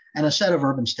processes, and a set of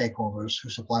urban stakeholders who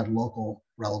supplied local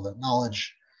relevant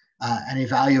knowledge and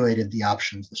evaluated the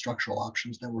options, the structural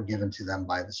options that were given to them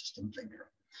by the system thinker.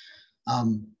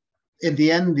 In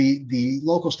the end, the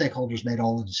local stakeholders made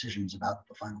all the decisions about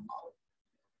the final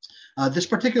model. This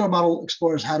particular model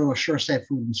explores how to assure safe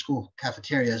food in school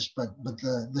cafeterias, but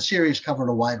the series covered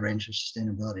a wide range of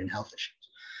sustainability and health issues.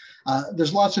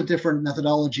 There's lots of different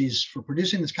methodologies for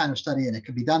producing this kind of study, and it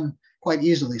can be done quite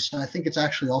easily. So I think it's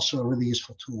actually also a really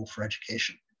useful tool for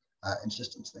education in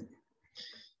systems thinking.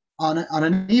 On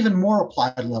an even more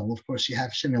applied level, of course, you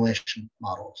have simulation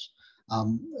models.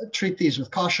 Treat these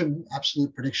with caution.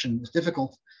 Absolute prediction is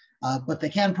difficult, but they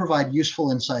can provide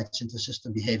useful insights into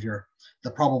system behavior,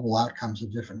 the probable outcomes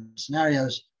of different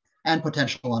scenarios, and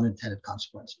potential unintended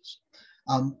consequences.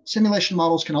 Simulation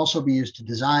models can also be used to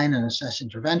design and assess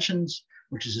interventions,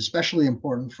 which is especially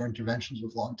important for interventions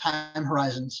with long time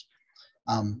horizons.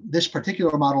 This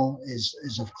particular model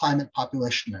is of climate,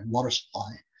 population, and water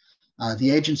supply.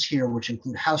 The agents here, which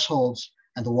include households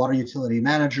and the water utility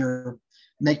manager,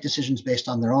 make decisions based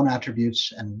on their own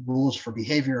attributes and rules for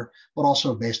behavior, but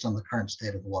also based on the current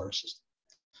state of the water system.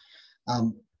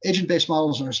 Agent-based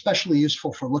models are especially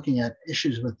useful for looking at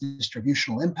issues with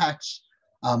distributional impacts,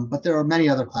 but there are many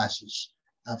other classes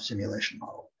of simulation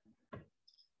model.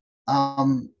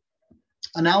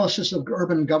 Analysis of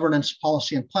urban governance,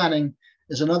 policy, and planning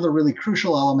is another really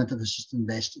crucial element of a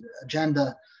system-based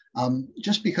agenda,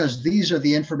 just because these are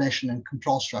the information and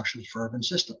control structures for urban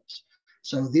systems.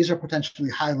 So these are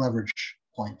potentially high leverage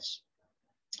points.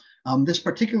 This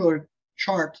particular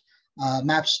chart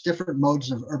maps different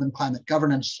modes of urban climate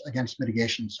governance against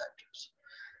mitigation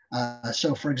sectors.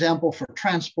 So for example, for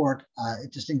transport,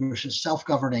 it distinguishes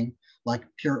self-governing, like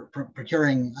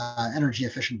procuring energy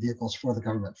efficient vehicles for the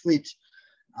government fleet,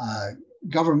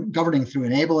 governing through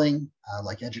enabling,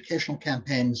 like educational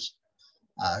campaigns,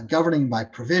 governing by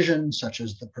provision, such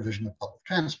as the provision of public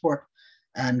transport,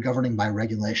 and governing by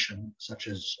regulation, such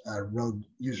as road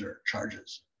user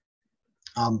charges.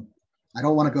 I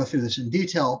don't want to go through this in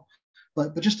detail,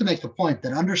 but just to make the point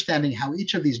that understanding how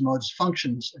each of these modes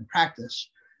functions in practice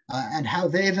and how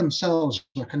they themselves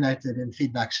are connected in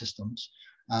feedback systems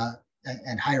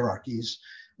and hierarchies,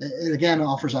 it again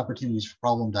offers opportunities for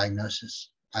problem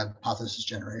diagnosis, hypothesis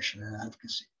generation, and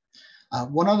advocacy.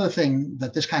 One other thing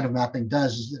that this kind of mapping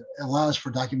does is it allows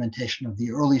for documentation of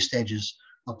the early stages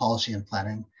of policy and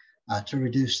planning to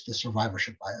reduce the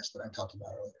survivorship bias that I talked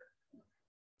about earlier.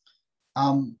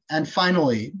 And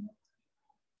finally,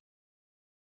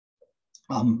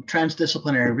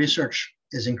 transdisciplinary research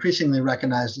is increasingly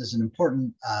recognized as an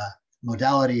important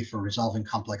modality for resolving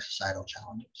complex societal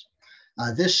challenges.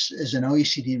 This is an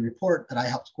OECD report that I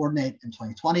helped coordinate in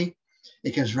 2020.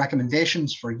 It gives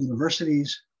recommendations for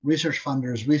universities, research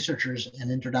funders, researchers,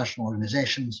 and international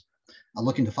organizations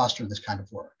looking to foster this kind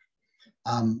of work.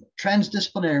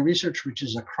 Transdisciplinary research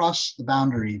reaches across the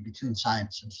boundary between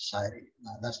science and society.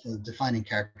 That's the defining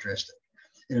characteristic.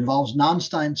 It involves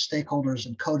non-science stakeholders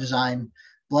and co-design,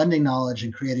 blending knowledge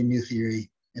and creating new theory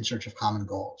in search of common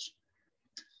goals.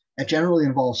 It generally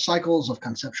involves cycles of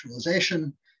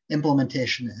conceptualization,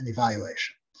 implementation, and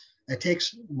evaluation. It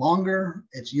takes longer,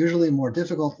 it's usually more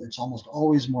difficult, it's almost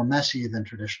always more messy than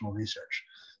traditional research.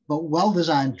 But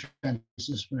well-designed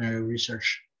transdisciplinary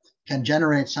research can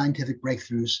generate scientific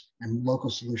breakthroughs and local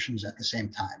solutions at the same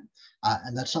time.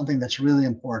 And that's something that's really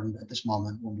important at this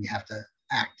moment when we have to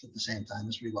act at the same time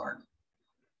as we learn.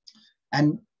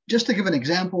 And just to give an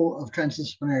example of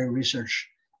transdisciplinary research,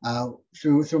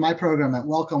 through my program at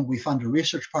Wellcome, we fund a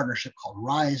research partnership called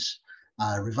RISE,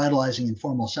 Revitalizing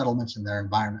Informal Settlements in Their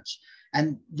Environments.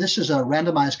 And this is a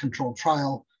randomized controlled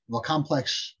trial of a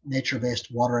complex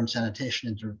nature-based water and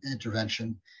sanitation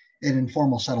intervention in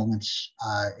informal settlements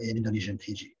in Indonesia and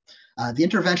Fiji. The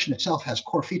intervention itself has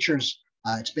core features.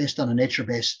 It's based on a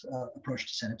nature-based approach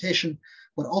to sanitation,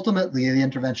 but ultimately the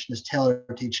intervention is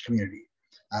tailored to each community.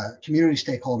 Community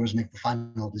stakeholders make the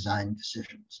final design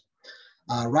decisions.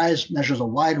 RISE measures a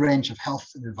wide range of health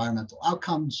and environmental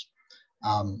outcomes,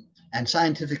 and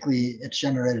scientifically it's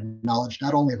generated knowledge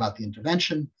not only about the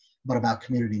intervention, but about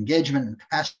community engagement and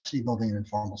capacity building in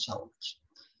informal settlements.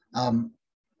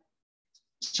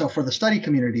 So for the study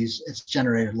communities, it's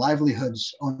generated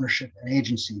livelihoods, ownership, and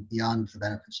agency beyond the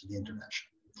benefits of the intervention.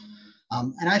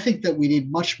 And I think that we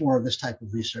need much more of this type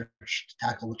of research to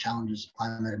tackle the challenges of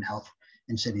climate and health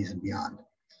in cities and beyond.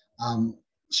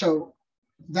 So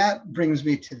that brings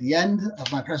me to the end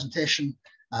of my presentation.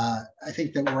 I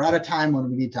think that we're at a time when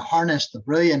we need to harness the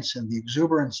brilliance and the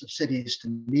exuberance of cities to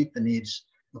meet the needs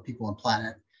of people and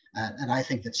planet. And I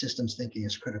think that systems thinking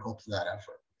is critical to that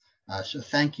effort. So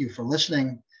thank you for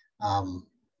listening. I'm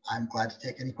glad to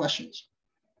take any questions.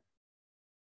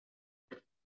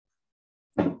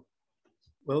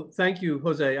 Well, thank you,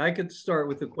 Jose. I could start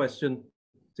with a question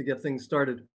to get things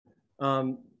started.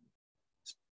 So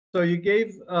you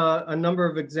gave a number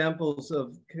of examples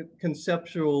of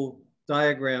conceptual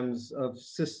diagrams of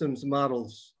systems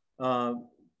models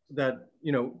that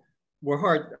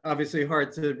were obviously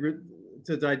hard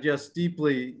to digest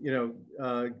deeply,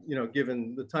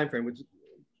 given the time frame.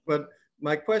 But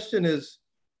my question is,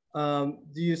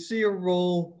 do you see a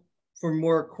role for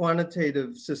more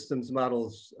quantitative systems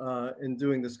models in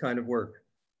doing this kind of work?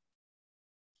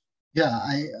 Yeah,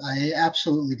 I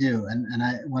absolutely do. And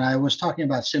when I was talking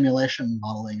about simulation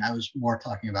modeling, I was more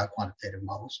talking about quantitative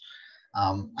models.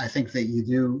 I think that you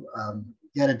do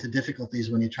get into difficulties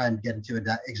when you try and get into an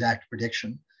exact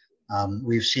prediction.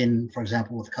 We've seen, for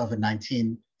example, with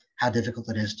COVID-19, how difficult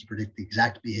it is to predict the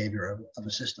exact behavior of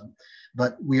a system.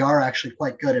 But we are actually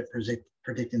quite good at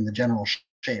predicting the general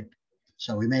shape.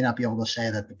 So we may not be able to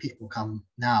say that the peak will come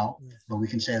now, but we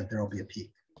can say that there will be a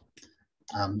peak.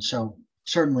 So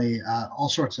certainly all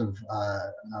sorts of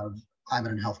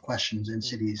climate and health questions in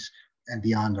cities and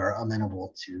beyond are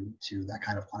amenable to that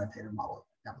kind of quantitative model.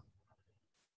 Yeah.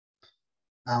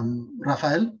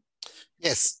 Rafael?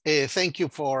 Yes, thank you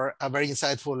for a very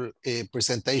insightful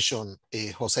presentation,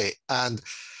 Jose. And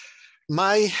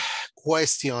my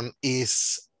question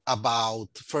is about,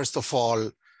 first of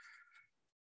all,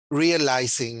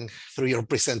 realizing through your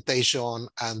presentation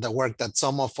and the work that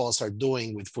some of us are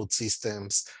doing with food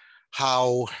systems,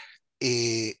 how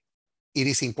it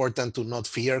is important to not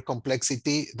fear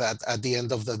complexity, that at the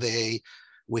end of the day,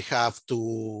 we have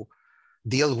to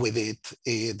deal with it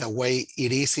the way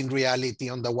it is in reality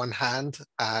on the one hand,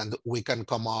 and we can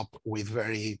come up with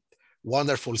very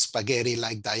wonderful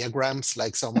spaghetti-like diagrams,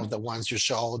 like some of the ones you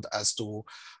showed, as to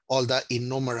all the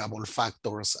innumerable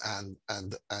factors and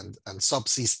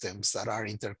subsystems that are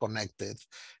interconnected,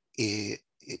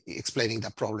 explaining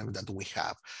the problem that we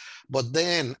have. But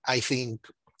then I think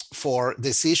for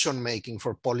decision making,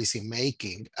 for policy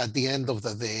making, at the end of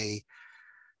the day,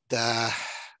 the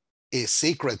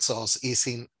secret sauce is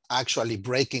in actually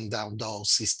breaking down those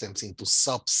systems into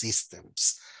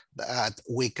subsystems that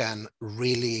we can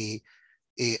really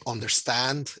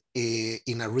understand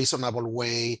in a reasonable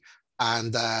way,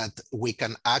 and that we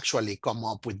can actually come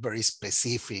up with very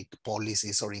specific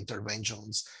policies or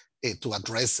interventions to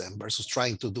address them versus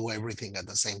trying to do everything at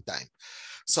the same time.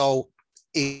 So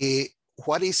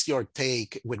what is your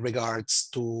take with regards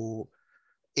to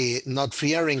not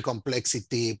fearing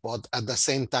complexity, but at the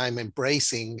same time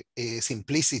embracing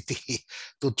simplicity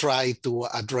to try to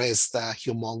address the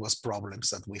humongous problems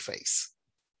that we face?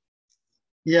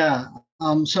 Yeah,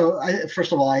 so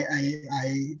first of all, I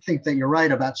think that you're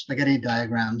right about spaghetti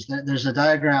diagrams. There's a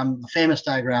diagram, a famous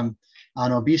diagram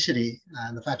on obesity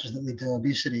and the factors that lead to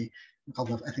obesity,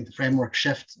 called, I think, the framework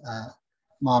shift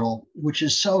model, which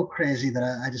is so crazy that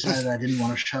I decided I didn't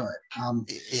want to show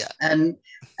it. Yeah.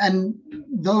 And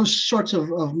those sorts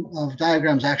of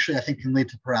diagrams actually, I think, can lead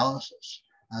to paralysis.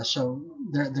 So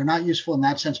they're not useful in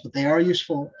that sense, but they are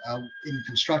useful in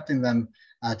constructing them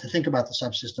to think about the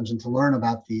subsystems and to learn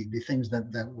about the things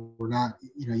that were not,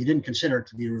 you didn't consider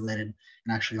to be related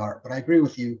and actually are. But I agree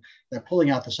with you that pulling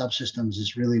out the subsystems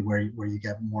is really where you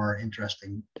get more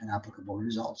interesting and applicable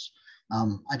results.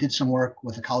 I did some work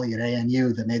with a colleague at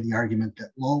ANU that made the argument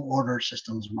that low order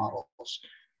systems models,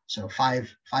 so five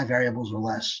variables or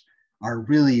less, are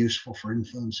really useful for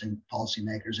influencing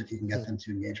policymakers if you can get them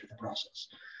to engage with the process.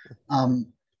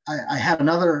 I had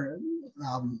another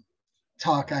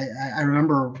talk I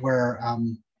remember where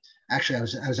actually, I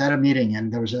was at a meeting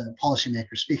and there was a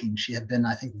policymaker speaking. She had been,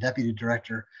 I think, deputy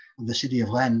director of the city of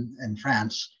Rennes in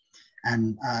France.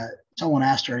 And someone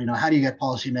asked her, how do you get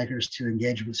policymakers to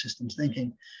engage with systems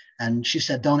thinking? And she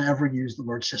said, don't ever use the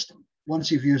word system.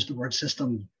 Once you've used the word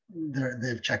system,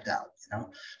 they've checked out.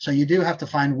 So you do have to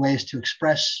find ways to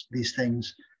express these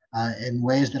things in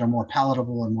ways that are more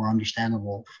palatable and more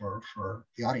understandable for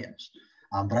the audience.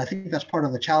 But I think that's part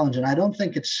of the challenge. And I don't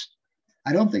think it's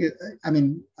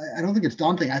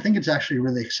daunting. I think it's actually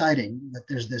really exciting that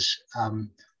there's this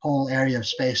whole area of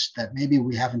space that maybe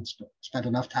we haven't spent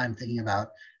enough time thinking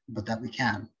about, but that we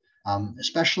can,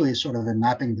 especially sort of in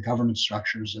mapping the governance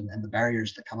structures and the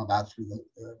barriers that come about through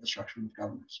the structure of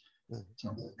governance. Mm-hmm.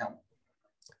 So, yeah.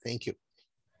 Thank you.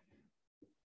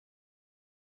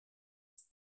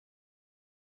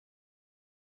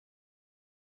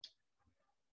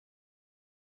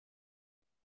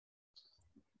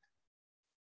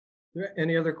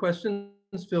 Any other questions?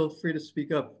 Feel free to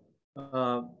speak up.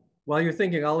 While you're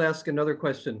thinking, I'll ask another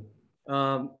question.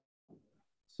 I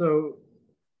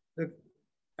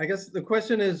guess the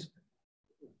question is,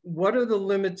 what are the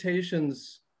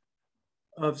limitations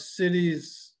of city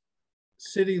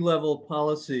level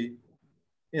policy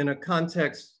in a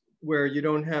context where you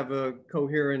don't have a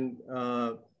coherent,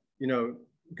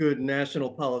 good national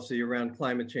policy around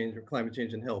climate change or climate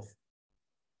change and health?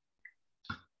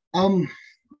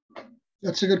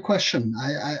 That's a good question.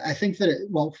 I think that,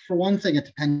 well, for one thing, it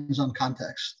depends on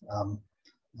context.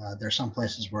 There are some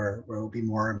places where it will be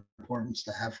more important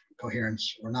to have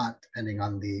coherence or not, depending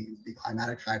on the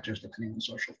climatic factors, depending on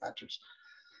social factors.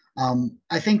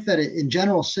 I think that in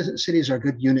general, cities are a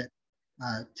good unit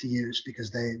to use because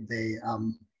they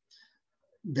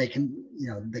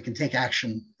can take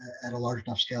action at a large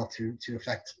enough scale to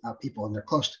affect people, and they're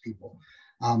close to people.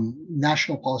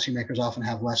 National policymakers often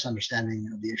have less understanding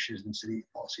of the issues than city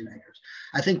policymakers.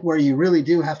 I think where you really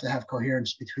do have to have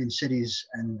coherence between cities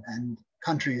and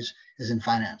countries is in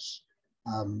finance,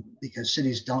 because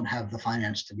cities don't have the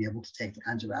finance to be able to take the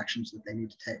kinds of actions that they need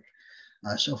to take.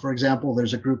 So for example,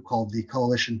 there's a group called the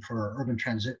Coalition for Urban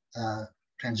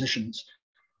Transitions,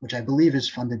 which I believe is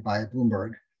funded by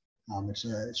Bloomberg. It's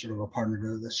sort of a partner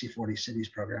to the C40 Cities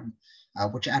program,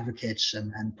 which advocates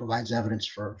and provides evidence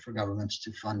for governments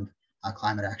to fund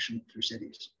climate action through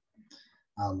cities.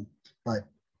 But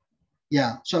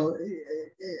yeah, so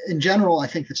in general, I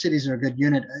think that cities are a good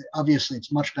unit. Obviously,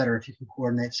 it's much better if you can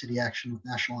coordinate city action with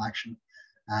national action.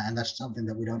 And that's something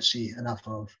that we don't see enough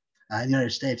of. In the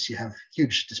United States, you have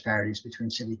huge disparities between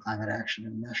city climate action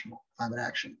and national climate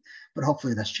action, but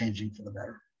hopefully that's changing for the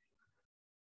better.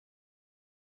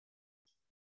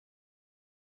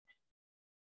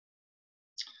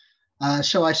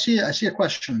 So I see a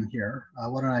question here.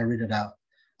 Why don't I read it out?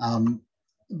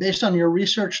 Based on your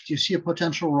research, do you see a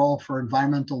potential role for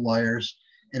environmental lawyers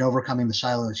in overcoming the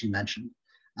silos you mentioned,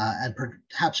 and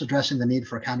perhaps addressing the need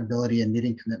for accountability and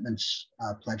meeting commitments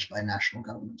pledged by national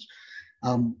governments?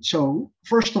 So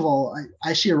first of all,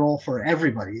 I see a role for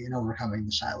everybody in overcoming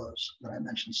the silos that I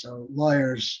mentioned. So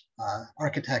lawyers,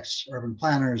 architects, urban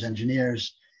planners,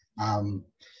 engineers,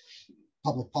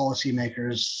 public policy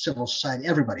makers, civil society,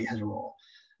 everybody has a role.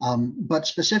 But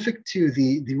specific to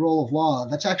the role of law,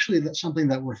 that's something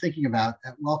that we're thinking about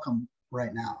at Wellcome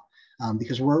right now,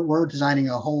 because we're designing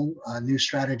a whole new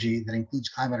strategy that includes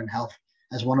climate and health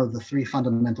as one of the 3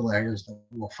 fundamental areas that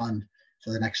we'll fund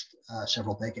for the next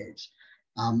several decades.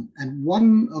 And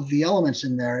one of the elements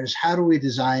in there is how do we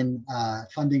design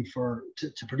funding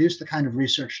to produce the kind of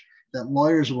research that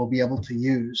lawyers will be able to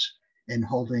use in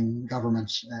holding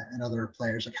governments and other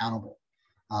players accountable.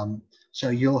 So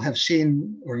you'll have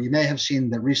seen, or you may have seen,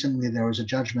 that recently there was a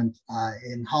judgment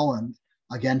in Holland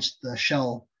against the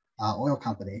Shell oil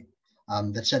company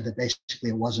that said that basically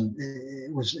it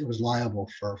was liable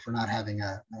for not having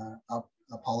a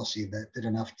policy that did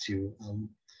enough to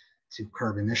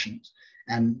curb emissions.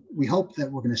 And we hope that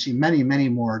we're going to see many, many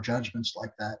more judgments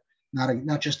like that,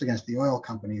 not just against the oil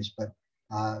companies, but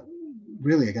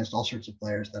really against all sorts of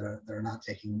players that are not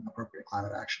taking appropriate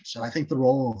climate action. So I think the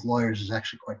role of lawyers is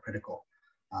actually quite critical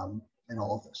in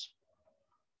all of this.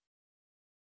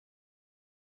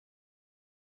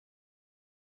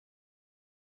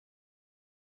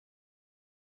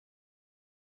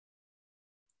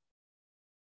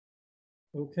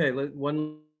 Okay,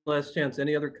 one last chance.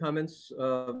 Any other comments?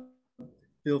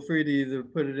 Feel free to either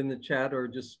put it in the chat or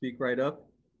just speak right up.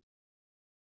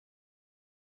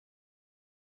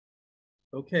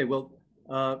 Okay, well,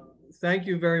 thank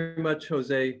you very much,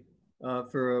 Jose,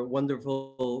 for a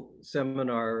wonderful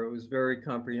seminar. It was very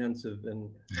comprehensive and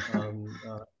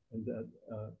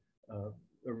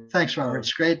Thanks, Robert.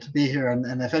 It's great to be here.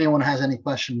 And if anyone has any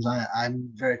questions, I'm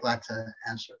very glad to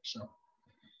answer. So,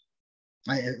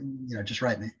 just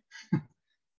write me.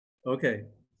 Okay.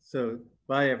 So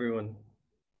bye, everyone.